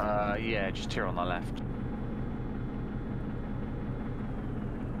 Yeah, just here on the left.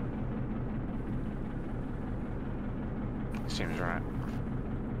 Seems right.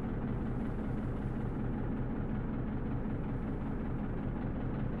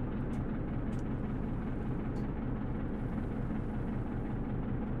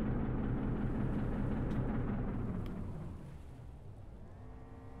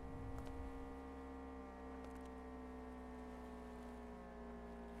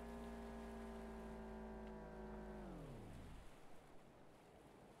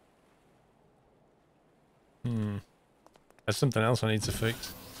 There's something else I need to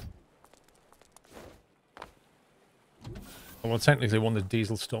fix. Well, technically one of the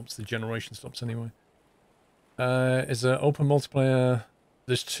diesel stops, the generation stops anyway. Is an open multiplayer.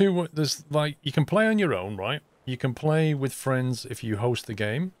 There's like, you can play on your own, right? You can play with friends if you host the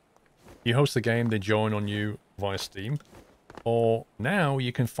game. You host the game, they join on you via Steam. Or now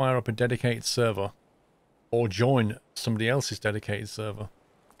you can fire up a dedicated server or join somebody else's dedicated server.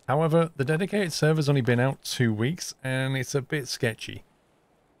 However, the dedicated server's only been out 2 weeks and it's a bit sketchy.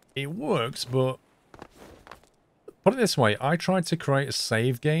 It works, but put it this way, I tried to create a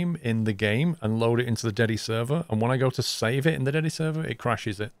save game in the game and load it into the Dedi server, and when I go to save it in the Dedi server, it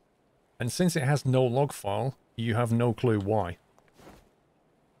crashes it. And since it has no log file, you have no clue why.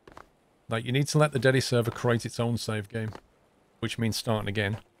 Like, you need to let the Dedi server create its own save game, which means starting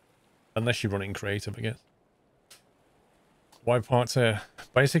again. Unless you run it in creative, I guess. Why parts here?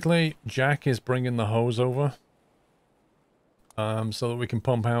 Basically, Jack is bringing the hose over so that we can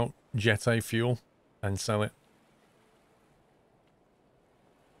pump out Jet A fuel and sell it.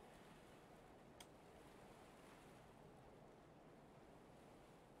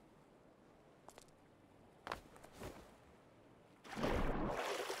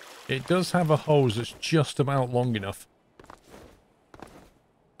 It does have a hose that's just about long enough.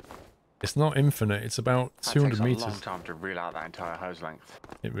 It's not infinite, it's about 200 meters. It takes a long time to reel out that entire hose length.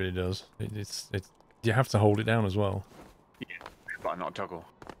 It really does. It's you have to hold it down as well. Yeah, but not toggle.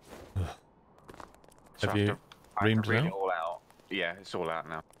 Have you reamed it reel out? it all out? Yeah, it's all out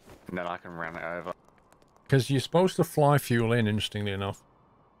now. And then I can ram it over. Because you're supposed to fly fuel in, interestingly enough.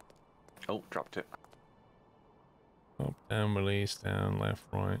 Oh, dropped it. Up, down, release, down, left,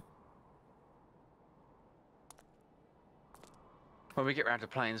 right. When we get round to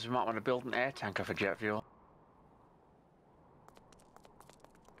planes, we might want to build an air tanker for jet fuel.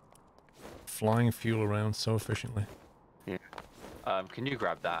 Flying fuel around so efficiently. Yeah. Can you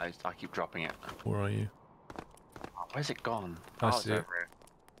grab that? I keep dropping it. Where are you? Oh, where's it gone? I it's see it. over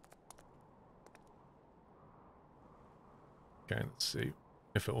here. Okay, let's see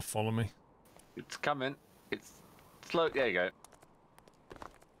if it'll follow me. It's coming. It's slow. There you go.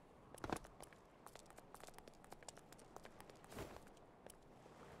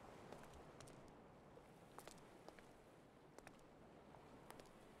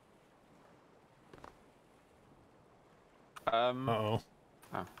 Uh-oh.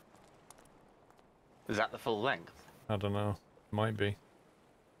 Oh. Is that the full length? I don't know. Might be.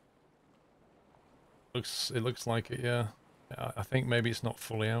 It looks like it, yeah. I think maybe it's not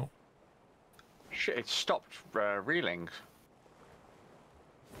fully out. Shit, it stopped reeling.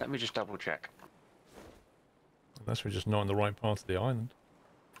 Let me just double check. Unless we're just not in the right part of the island.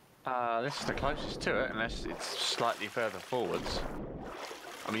 This is the closest to it, unless it's slightly further forwards.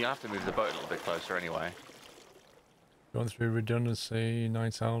 I mean, you have to move the boat a little bit closer anyway. Going through redundancy,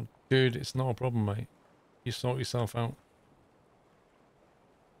 night out. Dude, it's not a problem, mate. You sort yourself out.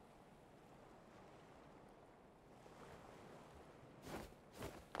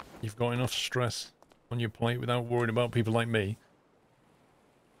 You've got enough stress on your plate without worrying about people like me.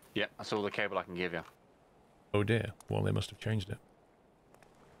 Yeah, that's all the cable I can give you. Oh dear. Well, they must have changed it.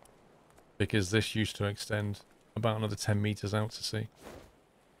 Because this used to extend about another 10 meters out to sea.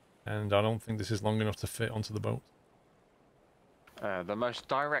 And I don't think this is long enough to fit onto the boat. The most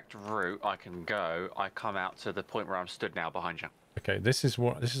direct route I can go, I come out to the point where I'm stood now behind you. Okay, this is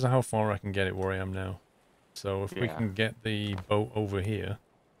how far I can get it where I am now. So if we Yeah. can get the boat over here.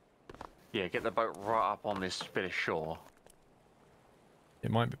 Yeah, get the boat right up on this bit of shore.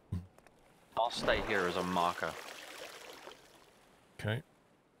 It might be... I'll stay here as a marker. Okay.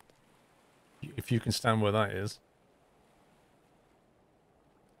 If you can stand where that is.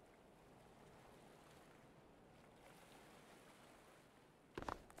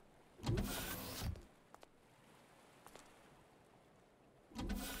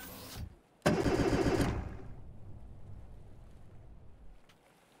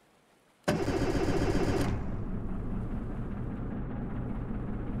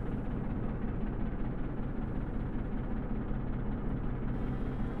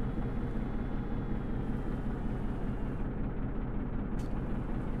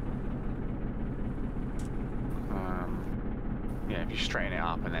 Yeah, if you straighten it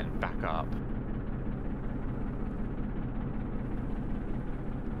up and then back up.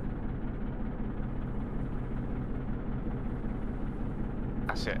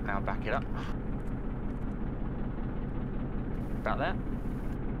 That's it, now back it up. About there.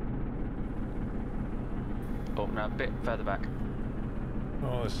 Oh, no, a bit further back.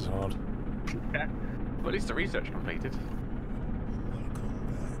 Oh, this is hard. Yeah. Well, at least the research completed.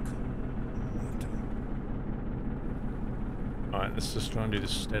 Alright, let's just try and do this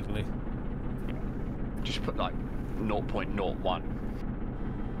steadily. Just put like 0.01.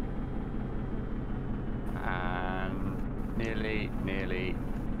 And nearly.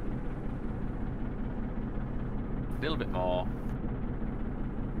 A little bit more.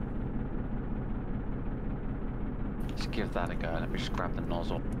 Let's give that a go. Let me just grab the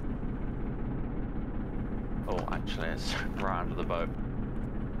nozzle. Oh, actually, it's right under the boat.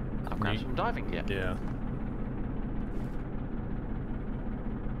 I'll grab some diving gear. Yeah.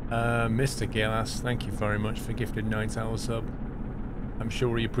 Mr. Gelas, thank you very much for gifted 9-hour sub. I'm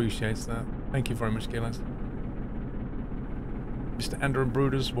sure he appreciates that. Thank you very much, Gelas. Mr. Andrew and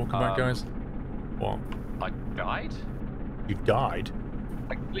Brooders, welcome back, guys. What? I died? You died?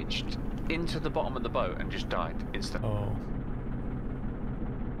 I glitched into the bottom of the boat and just died instantly. Oh.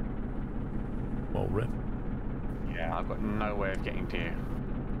 Well, rip. Yeah, I've got no way of getting to you.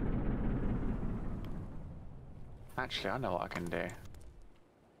 Actually, I know what I can do.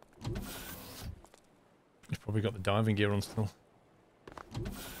 You've probably got the diving gear on still.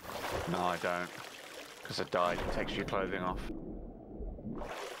 No, I don't. Because I died, it takes your clothing off.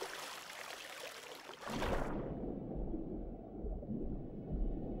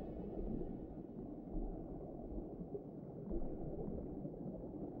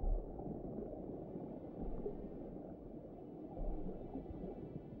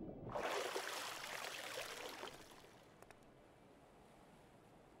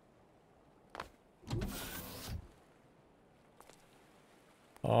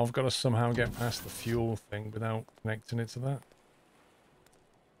 Oh, I've got to somehow get past the fuel thing without connecting it to that.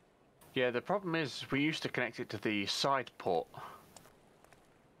 Yeah, the problem is we used to connect it to the side port,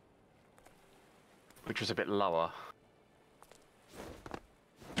 which was a bit lower.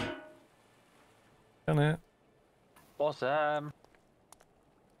 Done it. Awesome.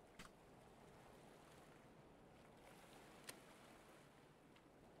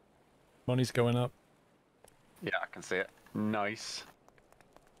 Money's going up. Yeah, I can see it. Nice.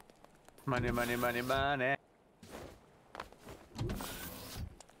 Money, money, money, money.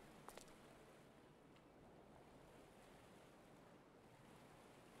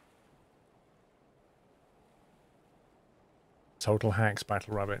 Total hacks,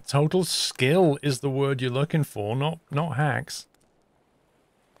 Battle Rabbit. Total skill is the word you're looking for, not hacks.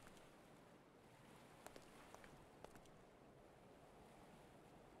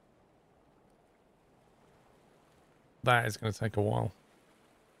 That is going to take a while.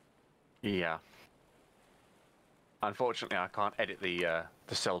 Yeah. Unfortunately, I can't edit the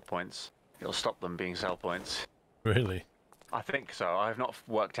sell points. It'll stop them being sell points. Really? I think so. I've not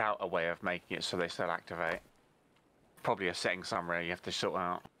worked out a way of making it so they still activate. Probably a setting somewhere you have to sort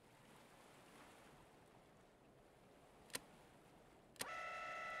out.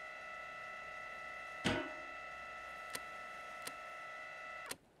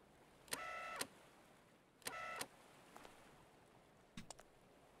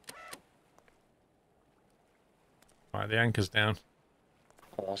 Right, the anchor's down.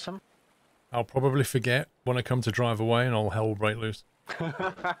 Awesome. I'll probably forget when I come to drive away and all hell will break loose.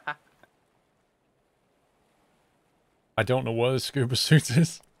 I don't know where the scuba suit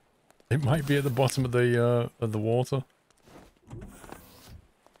is. It might be at the bottom of the water.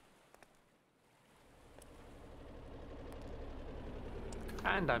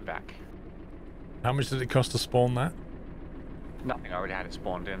 And I'm back. How much did it cost to spawn that? Nothing, I already had it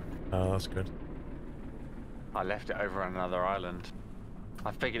spawned in. Oh, that's good. I left it over on another island.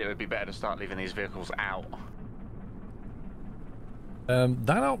 I figured it would be better to start leaving these vehicles out. You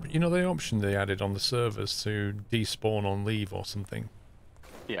know the option they added on the servers to despawn on leave or something?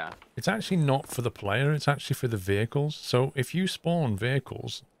 Yeah. It's actually not for the player, it's actually for the vehicles. So if you spawn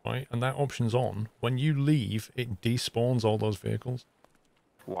vehicles, right, and that option's on, when you leave, it despawns all those vehicles.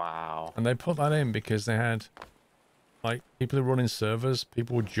 Wow. And they put that in because they had, like, people who run in servers,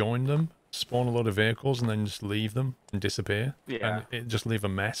 people would join them, spawn a lot of vehicles, and then just leave them and disappear. Yeah. And it just leave a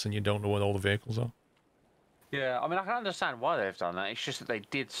mess, and you don't know where all the vehicles are. Yeah, I mean, I can understand why they've done that. It's just that they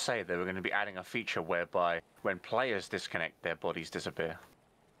did say they were going to be adding a feature whereby when players disconnect, their bodies disappear.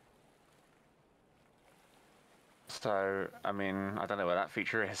 So, I mean, I don't know where that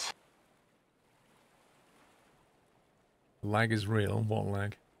feature is. Lag is real. What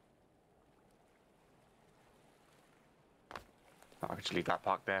lag? I could just leave that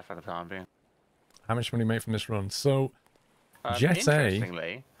parked there for the time being. How much money you make from this run? So, Jet A...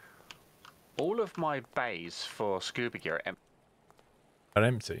 Interestingly, all of my bays for scuba gear are empty. are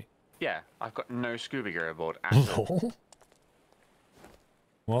empty. Yeah, I've got no scuba gear aboard at all.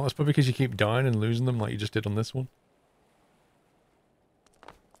 Well, that's probably because you keep dying and losing them like you just did on this one.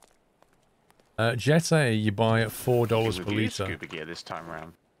 Jet A, you buy at $4 per litre. Scuba gear this time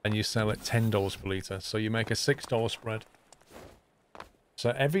around. And you sell at $10 per litre. So you make a $6 spread.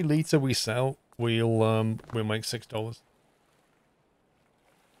 So every litre we sell, we'll make $6.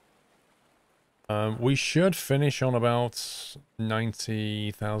 We should finish on about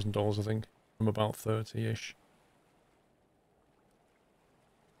 $90,000, I think, from about 30-ish.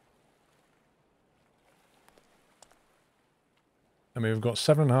 I mean, we've got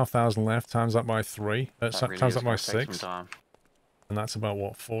 7,500 left. Times that by 3. Times that by 6. And that's about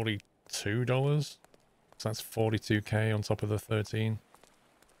what, $42? So that's 42k on top of the 13.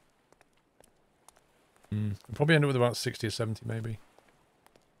 We'll probably end up with about 60 or 70, maybe.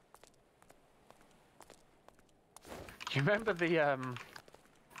 Do you remember the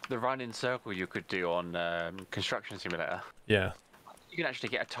run in circle you could do on Construction Simulator? Yeah. You can actually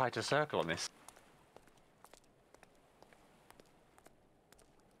get a tighter circle on this.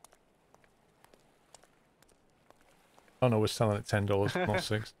 Oh no, we're selling at $10, not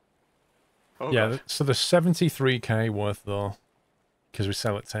 6. Oh, yeah, God. so there's 73k worth though, because we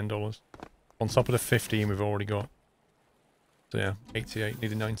sell at $10. On top of the 15 we've already got. So yeah, 88,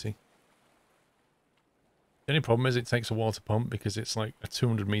 nearly 90. The only problem is it takes a while to pump because it's like a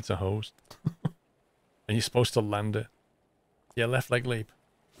 200-meter hose. And you're supposed to land it. Yeah, left leg leap.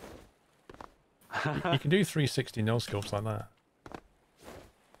 You can do 360 no-scopes like that.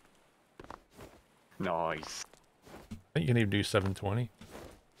 Nice. I think you can even do 720.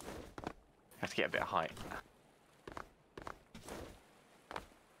 Have to get a bit of height.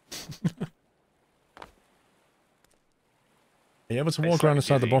 Are you able to It's walk around like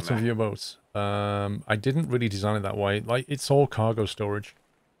inside the dizzying, bottom of man. your boat? I didn't really design it that way. Like, it's all cargo storage.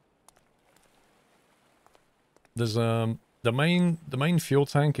 There's the main fuel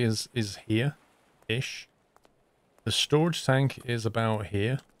tank is here-ish. The storage tank is about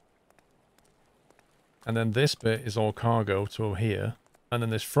here. And then this bit is all cargo to here. And then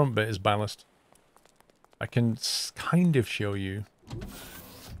this front bit is ballast. I can kind of show you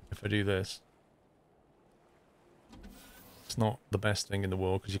if I do this. It's not the best thing in the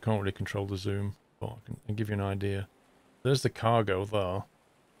world because you can't really control the zoom, but I can give you an idea. There's the cargo there.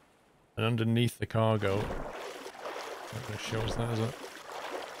 And underneath the cargo... Not going to show us that, is it?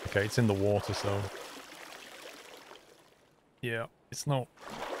 Okay, it's in the water, so... Yeah, it's not...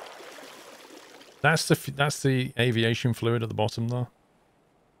 That's the aviation fluid at the bottom there.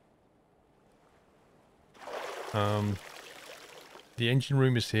 The engine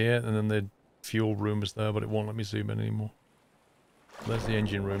room is here, and then the fuel room is there, but it won't let me zoom in anymore. There's the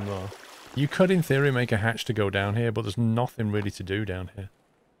engine room there. You could, in theory, make a hatch to go down here, but there's nothing really to do down here.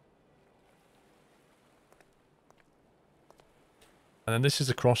 And then this is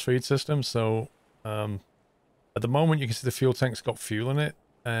a cross-feed system, so at the moment you can see the fuel tank's got fuel in it,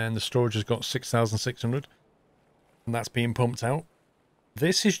 and the storage has got 6,600, and that's being pumped out.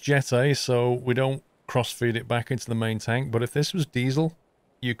 This is Jet A, so we don't cross-feed it back into the main tank, but if this was diesel,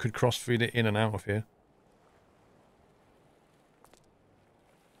 you could cross-feed it in and out of here.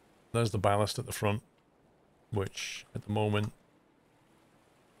 There's the ballast at the front, which at the moment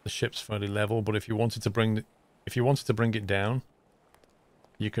the ship's fairly level, but if you wanted to bring it down,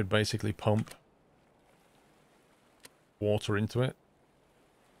 you could basically pump water into it.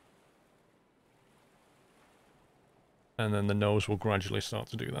 And then the nose will gradually start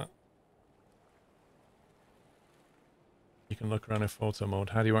to do that. You can look around in photo mode.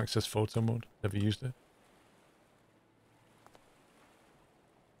 How do you access photo mode? Have you used it?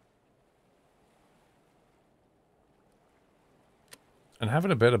 And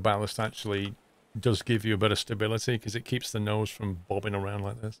having a bit of ballast actually does give you a bit of stability because it keeps the nose from bobbing around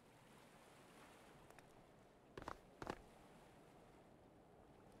like this.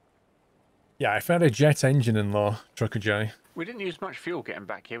 Yeah, if I had a jet engine in there, Trucker J. We didn't use much fuel getting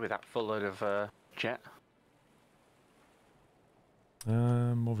back here with that full load of jet. What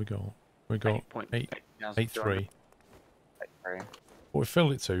have we got? We got 8.3. What we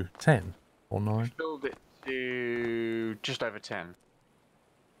filled it to? 10 or 9? We filled it to just over 10.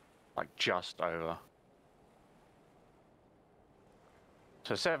 Like just over.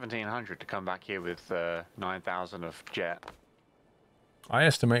 So 1,700 to come back here with 9,000 of jet. I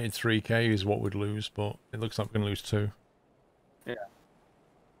estimated 3k is what we'd lose, but it looks like we're going to lose 2. Yeah.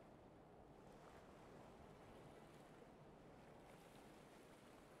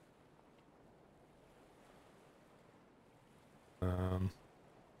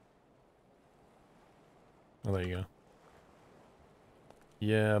 Oh, there you go.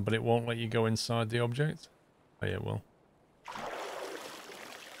 Yeah, but it won't let you go inside the object. Oh, yeah, it will.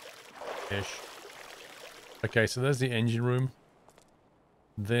 Ish. Okay, so there's the engine room.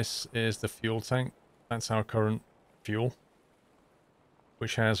 This is the fuel tank. That's our current fuel.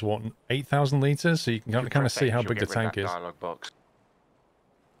 Which has, what, 8,000 litres? So you can kind of see how big the tank is. Dialogue box.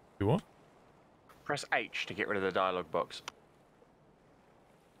 Do what? Press H to get rid of the dialogue box.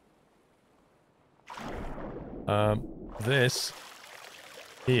 This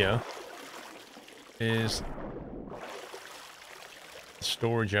here is the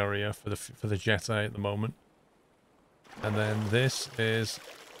storage area for the Jet A at the moment, and then this is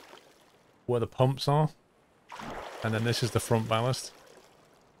where the pumps are, and then this is the front ballast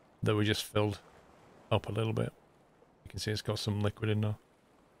that we just filled up a little bit. You can see it's got some liquid in there.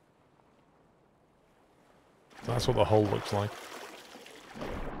 So that's what the hull looks like.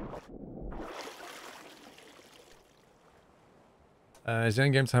 Is the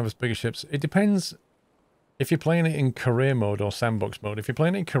end game to have as bigger ships? It depends if you're playing it in career mode or sandbox mode. If you're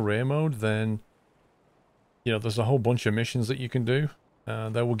playing it in career mode, then you know there's a whole bunch of missions that you can do.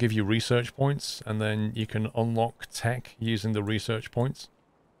 They will give you research points, and then you can unlock tech using the research points.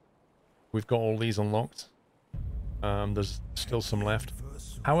 We've got all these unlocked. There's still some left.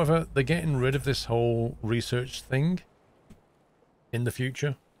 However, they're getting rid of this whole research thing in the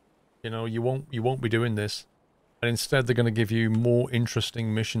future. You know, you won't be doing this. And instead, they're going to give you more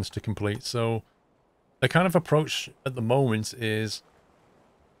interesting missions to complete. So, the kind of approach at the moment is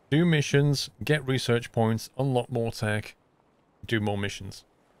do missions, get research points, unlock more tech, do more missions.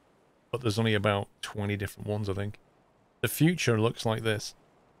 But there's only about 20 different ones, I think. The future looks like this.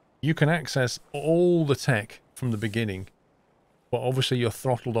 You can access all the tech from the beginning, but obviously you're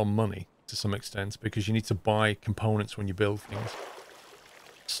throttled on money to some extent because you need to buy components when you build things.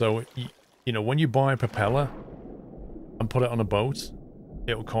 So, you know, when you buy a propeller and put it on a boat,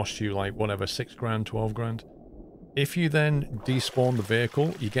 it'll cost you like whatever, 6 grand, 12 grand. If you then despawn the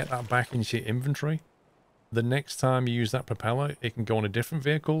vehicle, you get that back into your inventory. The next time you use that propeller, it can go on a different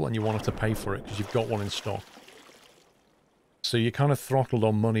vehicle and you won't have to pay for it because you've got one in stock. So you're kind of throttled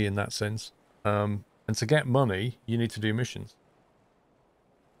on money in that sense. And to get money, you need to do missions.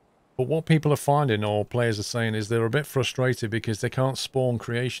 But what people are finding, or players are saying, is they're a bit frustrated because they can't spawn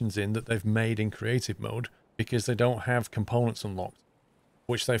creations in that they've made in creative mode because they don't have components unlocked,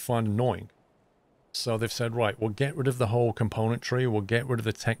 which they find annoying. So they've said, right, we'll get rid of the whole component tree, we'll get rid of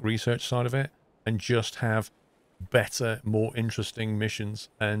the tech research side of it, and just have better, more interesting missions.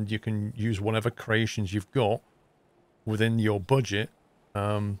 And you can use whatever creations you've got within your budget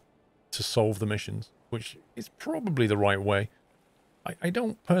to solve the missions. which is probably the right way. I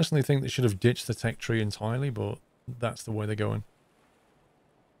don't personally think they should have ditched the tech tree entirely, but that's the way they're going.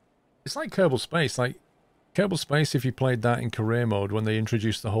 It's like Kerbal Space. Like, Kerbal Space, if you played that in career mode when they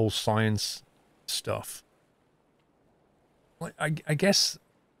introduced the whole science stuff. Like, I guess,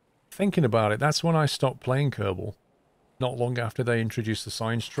 thinking about it, that's when I stopped playing Kerbal. Not long after they introduced the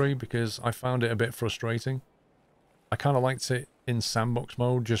science tree, because I found it a bit frustrating. I kind of liked it in sandbox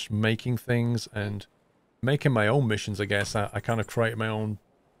mode, just making things and making my own missions, I guess. I kind of created my own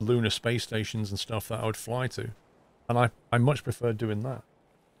lunar space stations and stuff that I would fly to. And I much preferred doing that.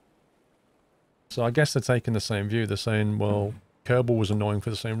 So I guess they're taking the same view. They're saying, well, Kerbal was annoying for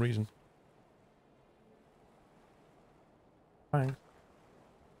the same reason. Thanks.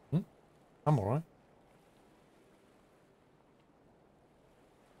 I'm alright.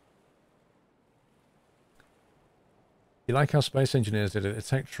 You like how Space Engineers did it? A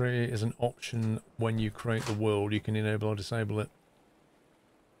tech tree is an option when you create the world. You can enable or disable it.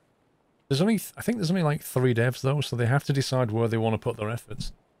 There's only, I think there's only like 3 devs though, so they have to decide where they want to put their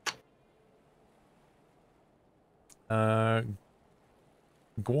efforts. Guang,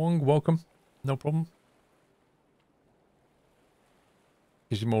 welcome. No problem.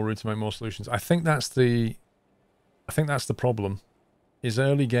 Gives you more room to make more solutions. I think that's the problem. Is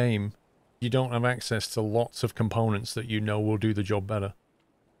early game, you don't have access to lots of components that you know will do the job better.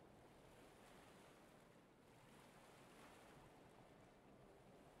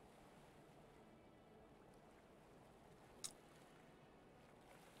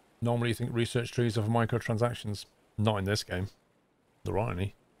 Normally you think research trees are for microtransactions. Not in this game. There aren't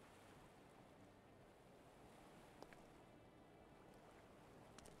any.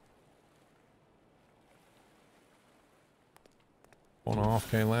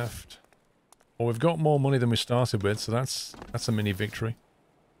 $1.5K left. Well, we've got more money than we started with, so that's a mini victory.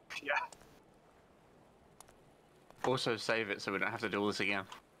 Yeah. Also save it so we don't have to do all this again.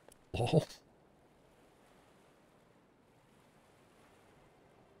 Lol.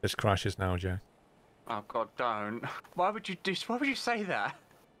 This crashes now, Jack. Oh God, don't. Why would you say that?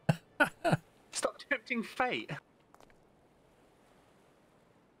 Stop tempting fate.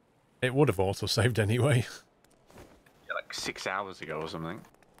 It would have auto-saved anyway. Yeah, like 6 hours ago or something.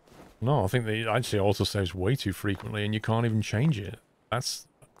 No, I think they actually auto-saves way too frequently and you can't even change it. That's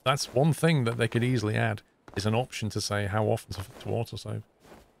one thing that they could easily add, is an option to say how often to auto-save.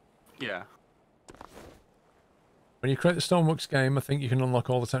 Yeah. When you create the Stormworks game, I think you can unlock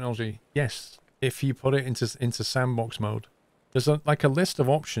all the technology. Yes, if you put it into sandbox mode. There's like a list of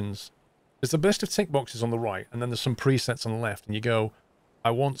options. There's a list of tick boxes on the right, and then there's some presets on the left, and you go,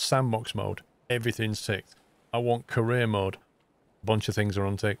 I want sandbox mode. Everything's ticked. I want career mode. A bunch of things are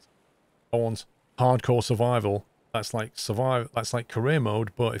unticked. I want hardcore survival. That's like career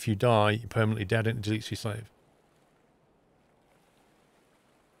mode, but if you die, you're permanently dead and it deletes your save.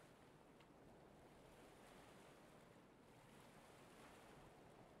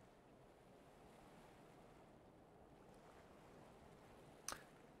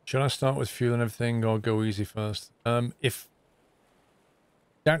 Should I start with fuel and everything or go easy first? If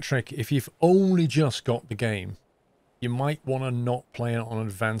you've only just got the game, you might want to not play it on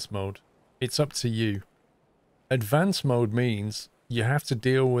advanced mode. It's up to you. Advanced mode means you have to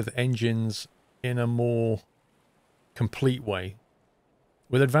deal with engines in a more complete way.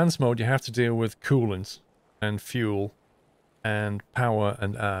 With advanced mode, you have to deal with coolant and fuel and power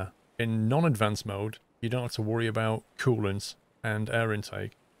and air. In non-advanced mode, you don't have to worry about coolant and air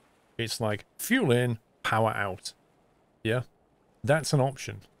intake. It's like fuel in, power out. Yeah? That's an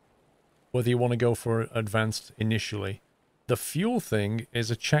option. Whether you want to go for advanced initially. The fuel thing is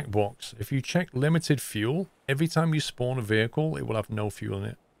a checkbox. If you check limited fuel, every time you spawn a vehicle, it will have no fuel in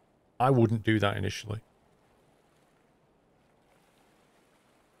it. I wouldn't do that initially.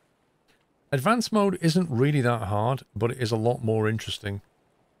 Advanced mode isn't really that hard, but it is a lot more interesting.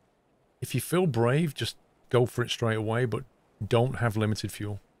 If you feel brave, just go for it straight away, but don't have limited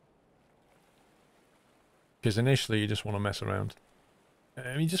fuel. Because initially you just want to mess around.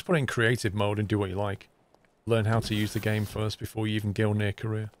 I mean, just put it in creative mode and do what you like. Learn how to use the game first before you even go near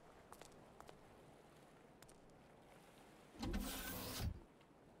career.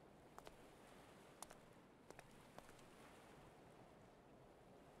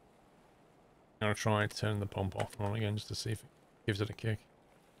 I'm going to try turning the pump off and on again just to see if it gives it a kick.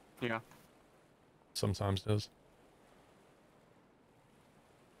 Yeah. Sometimes does.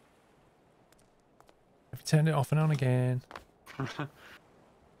 I've turned it off and on again.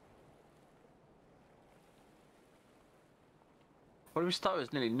 Well, we started, it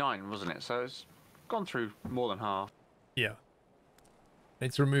was nearly 9, wasn't it? So it's gone through more than half. Yeah.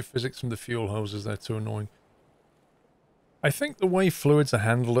 Need to remove physics from the fuel hoses. They're too annoying. I think the way fluids are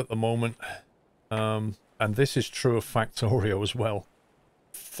handled at the moment, and this is true of Factorio as well,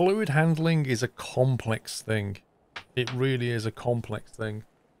 fluid handling is a complex thing. It really is a complex thing.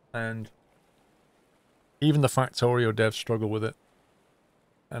 And even the Factorio devs struggle with it.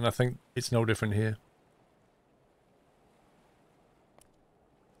 And I think it's no different here.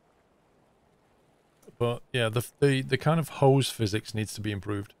 But yeah, the kind of hose physics needs to be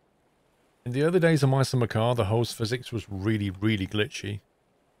improved. In the early days of My Summer Car, the hose physics was really, really glitchy.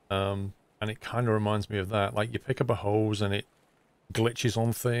 And it kind of reminds me of that. Like, you pick up a hose and it glitches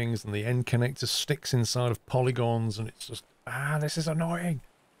on things, and the end connector sticks inside of polygons, and it's just, this is annoying.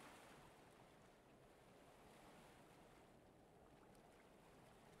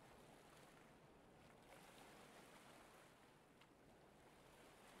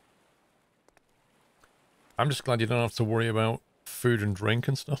 I'm just glad you don't have to worry about food and drink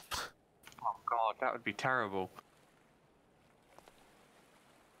and stuff. Oh god, that would be terrible.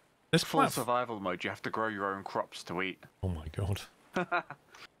 This full survival mode, you have to grow your own crops to eat. Oh my god.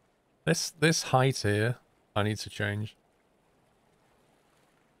 This height here, I need to change.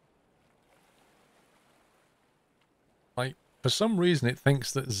 Like, for some reason it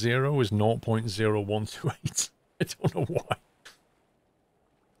thinks that 0 is 0.0128. I don't know why.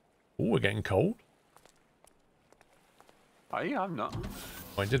 Oh, we're getting cold. Oh yeah, I'm not.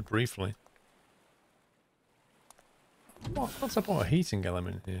 I did briefly. What's up about a heating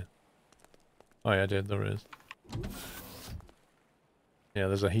element here? Oh yeah, I did, there is. Yeah,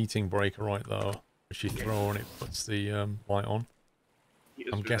 there's a heating breaker right there, which you throw and it puts the light on.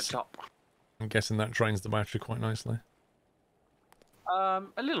 I'm guessing that drains the battery quite nicely. A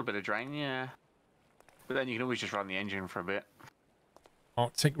little bit of drain, yeah. But then you can always just run the engine for a bit.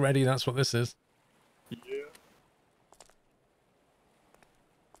 Oh, tick ready, that's what this is. Yeah.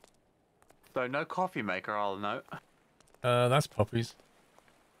 So no coffee maker, I'll note. That's puppies.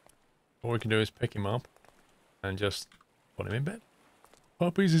 What we can do is pick him up and just put him in bed.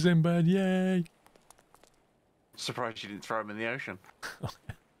 Puppies is in bed, yay! Surprised you didn't throw him in the ocean.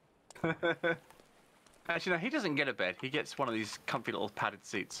 Actually, no, he doesn't get a bed. He gets one of these comfy little padded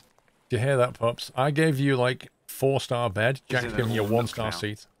seats. Do you hear that, pups? I gave you like 4-star bed, Jack gave me a 1-star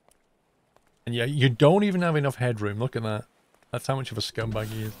seat. And yeah, you don't even have enough headroom. Look at that. That's how much of a scumbag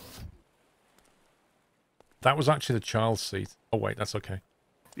he is. That was actually the child's seat. Oh wait, that's okay.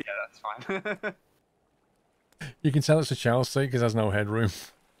 Yeah, that's fine. You can tell it's a child's seat because there's no headroom.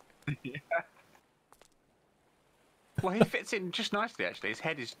 Yeah. Well, he fits in just nicely, actually. His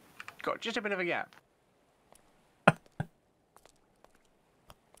head has got just a bit of a gap.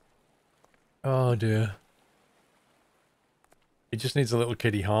 Oh dear. It just needs a little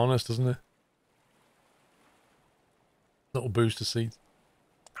kiddie harness, doesn't it? Little booster seat.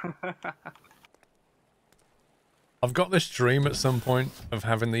 I've got this dream at some point of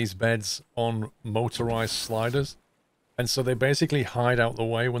having these beds on motorized sliders. And so they basically hide out the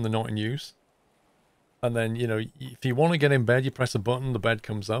way when they're not in use. And then, you know, if you want to get in bed, you press a button, the bed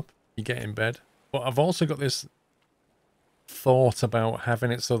comes up, you get in bed. But I've also got this thought about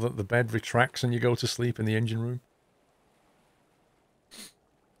having it so that the bed retracts and you go to sleep in the engine room.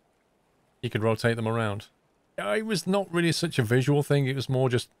 You could rotate them around. It was not really such a visual thing, it was more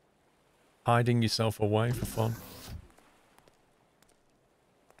just hiding yourself away for fun.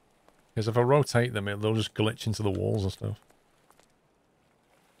 Because if I rotate them, they'll just glitch into the walls and stuff.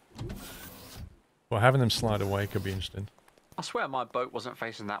 But having them slide away could be interesting. I swear my boat wasn't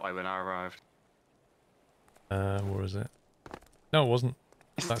facing that way when I arrived. Where is it? No, it wasn't.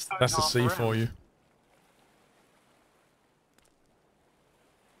 That's the sea for you.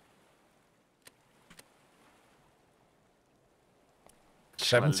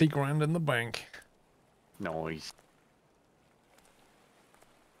 $70 grand in the bank. Nice.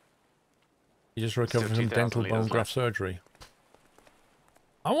 You just recovered from some dental bone graft surgery.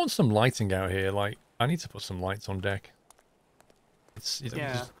 I want some lighting out here. Like, I need to put some lights on deck. It's, you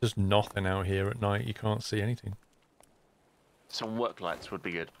know, there's nothing out here at night. You can't see anything. Some work lights would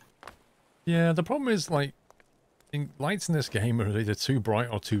be good. Yeah, the problem is, like, lights in this game are either too bright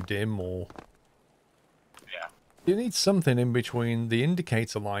or too dim, or... Yeah. You need something in between the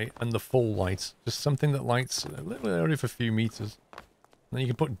indicator light and the full light. Just something that lights a little area for a few meters. And then you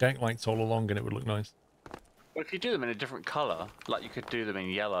can put deck lights all along and it would look nice. Well, if you do them in a different colour, like you could do them in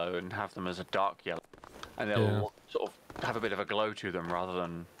yellow and have them as a dark yellow, and they'll sort of have a bit of a glow to them rather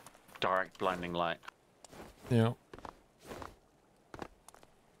than direct blinding light. Yeah.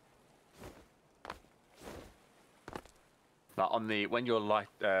 Like on the when you're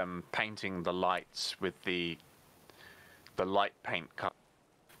painting the lights with the light paint color,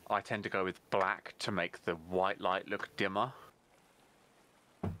 I tend to go with black to make the white light look dimmer.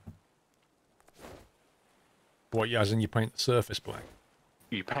 What, as in you paint the surface black?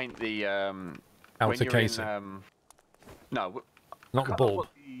 You paint the Outer casing? No, Not the bulb.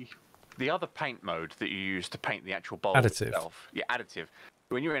 The other paint mode that you use to paint the actual bulb Additive. itself. Yeah, additive.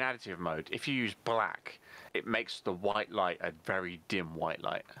 When you're in additive mode, if you use black, it makes the white light a very dim white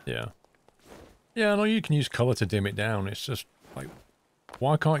light. Yeah. Yeah, no, you can use colour to dim it down. It's just, like,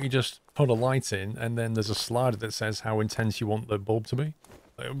 why can't you just put a light in and then there's a slider that says how intense you want the bulb to be?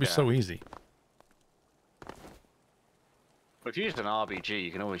 It would be so easy. But if you used an RBG,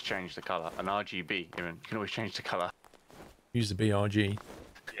 you can always change the colour. An RGB, even, you can always change the colour. Use the BRG.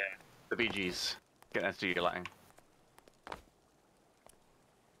 Yeah, the BGs. Get that to do your lighting.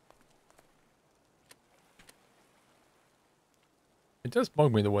 It does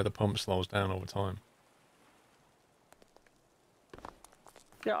bug me the way the pump slows down over time.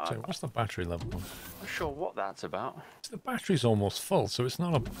 Yeah. So what's the battery level? I'm not sure what that's about. The battery's almost full, so it's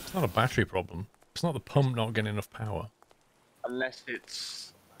not a battery problem. It's not the pump not getting enough power. Unless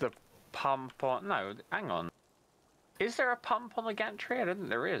it's the pump on... No, hang on. Is there a pump on the gantry? I don't think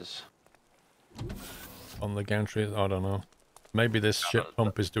there is. On the gantry, I don't know. Maybe this shit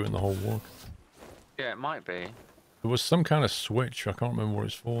pump is doing the whole work. Yeah, it might be. There was some kind of switch. I can't remember what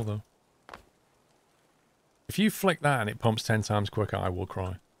it's for, though. If you flick that and it pumps 10 times quicker, I will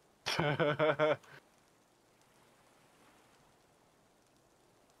cry.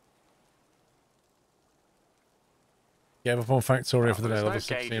 You have a fun factorio for the day, level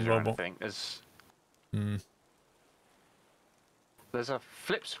 16 robot. There's a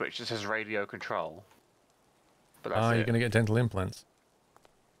flip switch that says radio control. But that's you're going to get dental implants.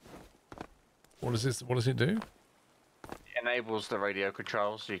 What does it do? It enables the radio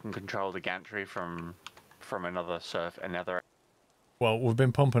control, so you can control the gantry from another another. Well, we've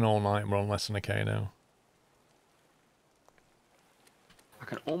been pumping all night and we're on less than a K now. I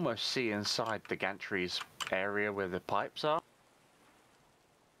can almost see inside the gantry's area where the pipes are.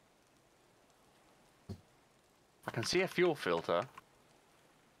 I can see a fuel filter.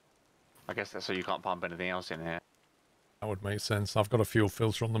 I guess that's so you can't pump anything else in here. That would make sense. I've got a fuel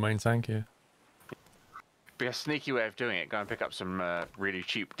filter on the main tank here. Be a sneaky way of doing it. Go and pick up some really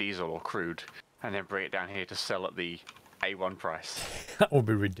cheap diesel or crude, and then bring it down here to sell at the A1 price. That would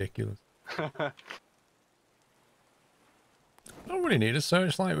be ridiculous. Don't really need a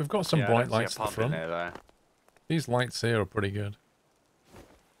searchlight. We've got some bright lights at the front. There, These lights here are pretty good.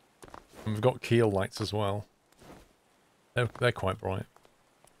 And we've got keel lights as well. They're quite bright.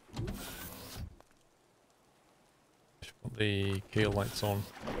 Just put the keel lights on.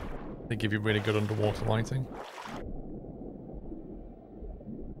 They give you really good underwater lighting.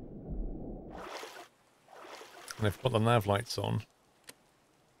 And if you put the nav lights on,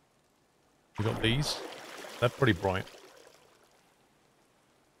 you got these. They're pretty bright.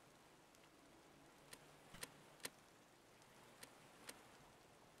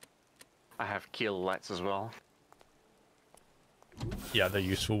 I have keel lights as well. Yeah, they're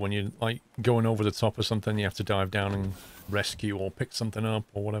useful when you're like going over the top of something. You have to dive down and rescue or pick something up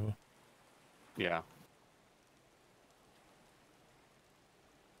or whatever. Yeah.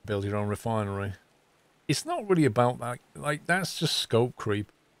 Build your own refinery. It's not really about that. Like, that's just scope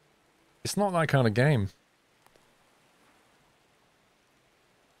creep. It's not that kind of game.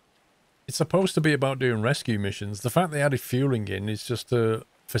 It's supposed to be about doing rescue missions. The fact they added fueling in is just to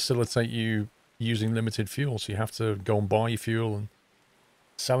facilitate you using limited fuel. So you have to go and buy your fuel, and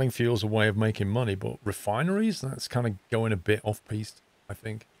selling fuel is a way of making money. But refineries, that's kind of going a bit off-piste, I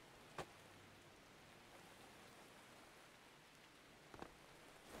think.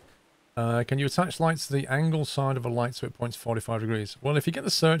 Can you attach lights to the angle side of a light so it points 45 degrees? Well, if you get the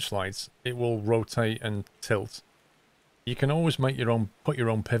searchlights, it will rotate and tilt. You can always make your own, put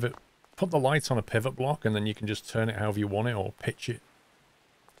your own pivot, put the light on a pivot block, and then you can just turn it however you want it or pitch it.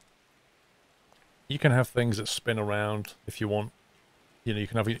 You can have things that spin around if you want. You know, you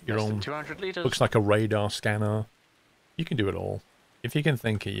can have your own, 200 liters. Looks like a radar scanner. You can do it all. If you can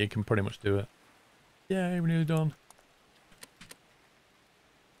think it, you can pretty much do it. Yay, we're nearly done.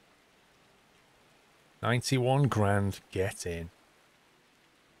 91 grand, get in.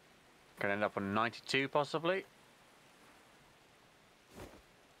 Can end up on 92 possibly.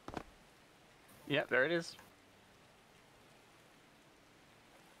 Yep, there it is.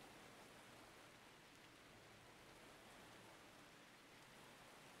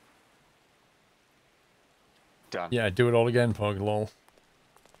 Done. Yeah, do it all again, Pog, lol.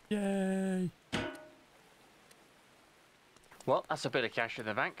 Yay. Well, that's a bit of cash in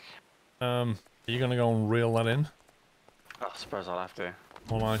the bank. Are you gonna go and reel that in? I suppose I'll have to.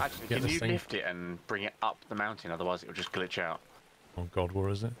 while I Actually, get can this you thing. lift it and bring it up the mountain? Otherwise, it'll just glitch out. Oh God, where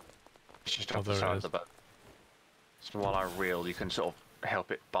is it? It's just Oh, off the there it side of is. the boat. So while I reel, you can sort of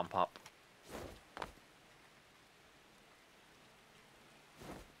help it bump up.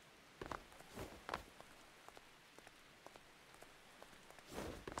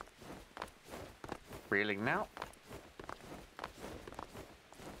 Reeling now.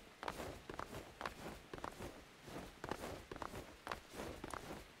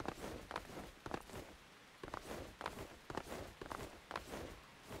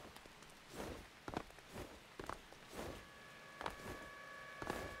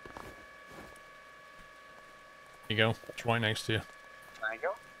 Here you go. It's right next to you. There you go.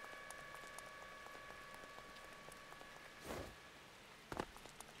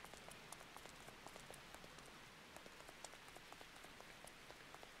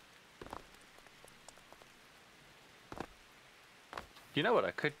 You know what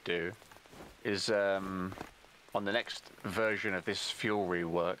I could do is on the next version of this fuel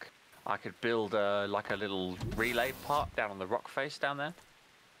rework, I could build like a little relay part down on the rock face down there.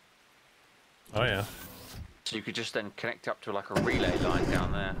 Oh yeah. So you could just then connect up to like a relay line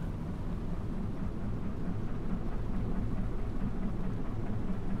down there.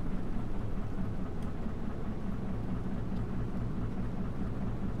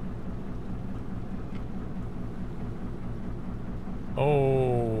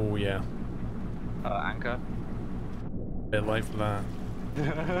 Oh yeah. Anchor. Bit late for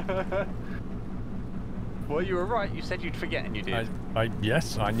that. Well, you were right. You said you'd forget, and you did.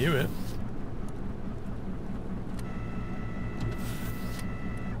 Yes, I knew it.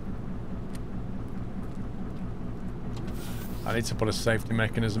 I need to put a safety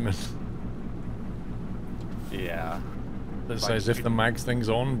mechanism in Yeah. that Like says you if the mag thing's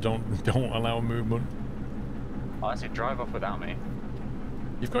on, don't allow movement. Oh, I said drive off without me.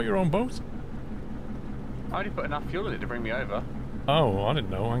 You've got your own boat? I only put enough fuel in it to bring me over. Oh, I didn't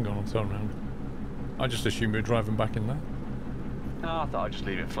know. Hang on, I'll turn around. I just assumed you were driving back in there. No, I thought I'd just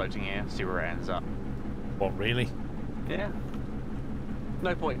leave it floating here, see where it ends up. What, really? Yeah.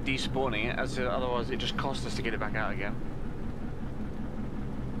 No point despawning it, as otherwise it just costs us to get it back out again.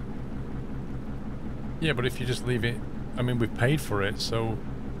 Yeah, but if you just leave it... I mean, we've paid for it, so...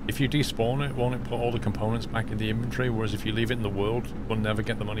 If you despawn it, won't it put all the components back in the inventory? Whereas if you leave it in the world, we'll never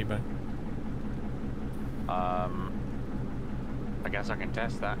get the money back. I guess I can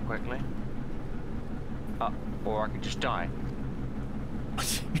test that quickly. Or I can just die.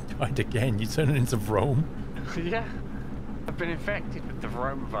 You died again. You turned it into Rome. Yeah. I've been infected with the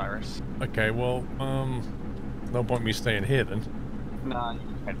Rome virus. Okay, well, no point me staying here then. Nah, you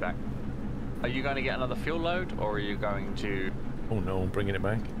can head back. Are you going to get another fuel load, or are you going to... Oh no, I'm bringing it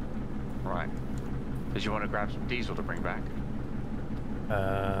back. Right. Did you want to grab some diesel to bring back?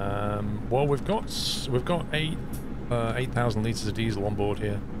 Well, we've got 8,000 litres of diesel on board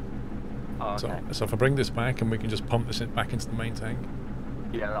here. Oh, okay. So if I bring this back and we can just pump this back into the main tank.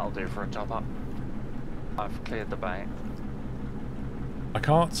 Yeah, that'll do for a top-up. I've cleared the bay. I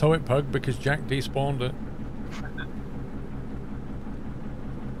can't tow it, Pug, because Jack despawned it.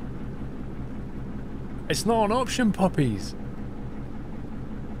 It's not an option, puppies.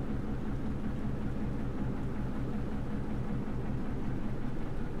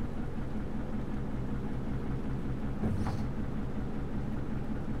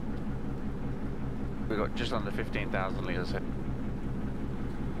 We've got just under 15,000 litres here.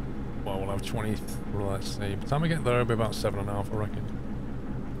 Well, we'll have 20. Well, let's see. By the time we get there, it'll be about 7.5, I reckon.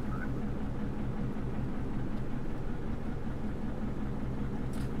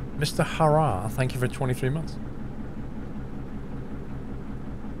 Mr. Hurrah, thank you for 23 months.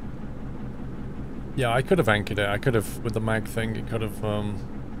 Yeah, I could have anchored it. I could have, with the mag thing, it could have,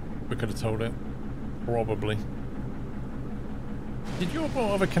 we could have towed it. Probably. Did your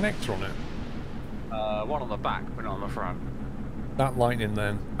boat have a connector on it? One on the back, but not on the front. That lightning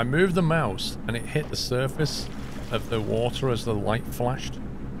then. I moved the mouse and it hit the surface of the water as the light flashed.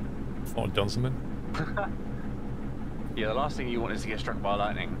 Thought I'd done something. Yeah, the last thing you want is to get struck by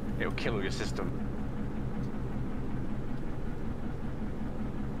lightning. It'll kill all your system.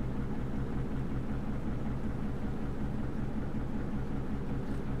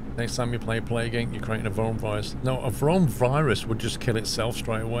 Next time you play a Plague Inc, you're creating a Vrome virus. No, a Vrome virus would just kill itself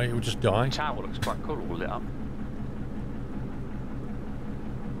straight away. It would just die. The tower looks quite cool, all lit up.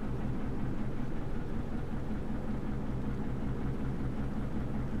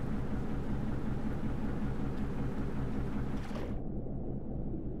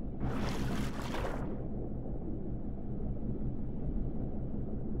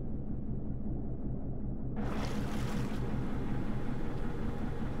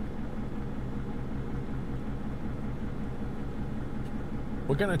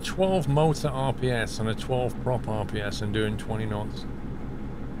 We're getting a 12 motor RPS and a 12 prop RPS and doing 20 knots.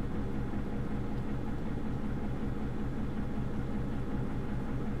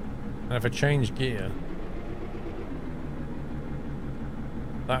 And if I change gear,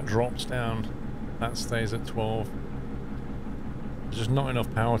 that drops down, that stays at 12. There's just not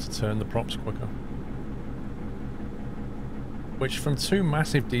enough power to turn the props quicker. Which from two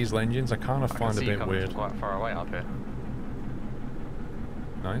massive diesel engines I kind of find a bit weird. Quite far away up here.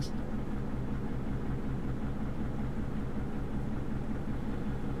 Nice.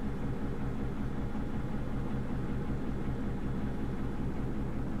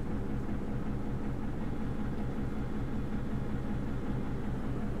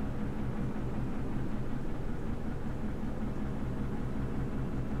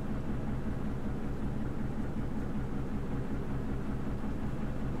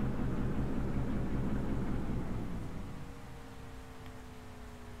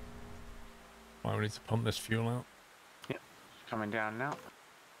 We need to pump this fuel out. Yep, it's coming down now.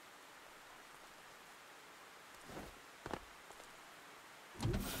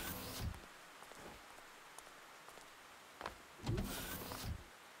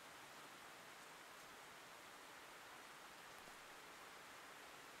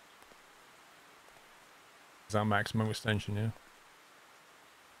 Is that maximum extension,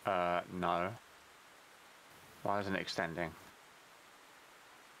 yeah? No. Why isn't it extending?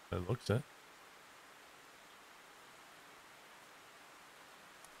 It looks it.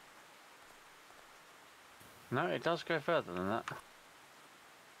 No, it does go further than that.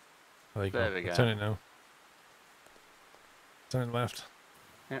 There you There go. we go. Turn it now. Turn it left.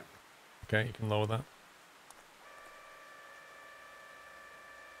 Yep. Okay, you can lower that.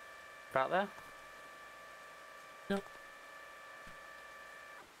 About there? Yep.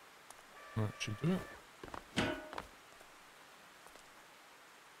 That should do it.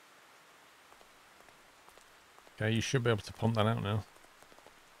 Okay, you should be able to pump that out now.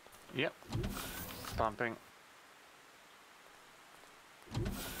 Yep. Pumping.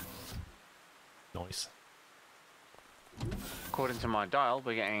 Nice. According to my dial,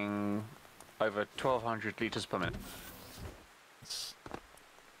 we're getting over 1,200 litres per minute. That's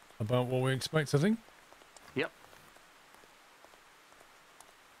about what we expect, I think. Yep.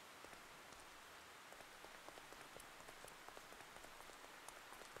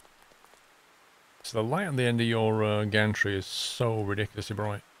 So the light on the end of your gantry is so ridiculously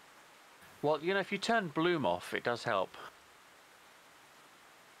bright. Well, you know, if you turn bloom off, it does help.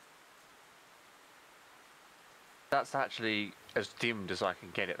 That's actually as dimmed as I can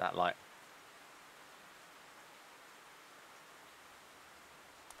get it, that light.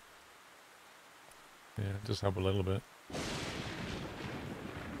 Yeah, just help a little bit.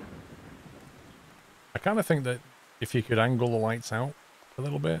 I kind of think that if you could angle the lights out a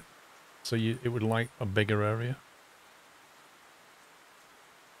little bit, so it would light a bigger area.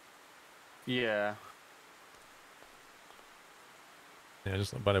 Yeah. Yeah,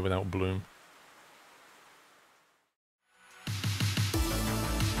 just better without bloom.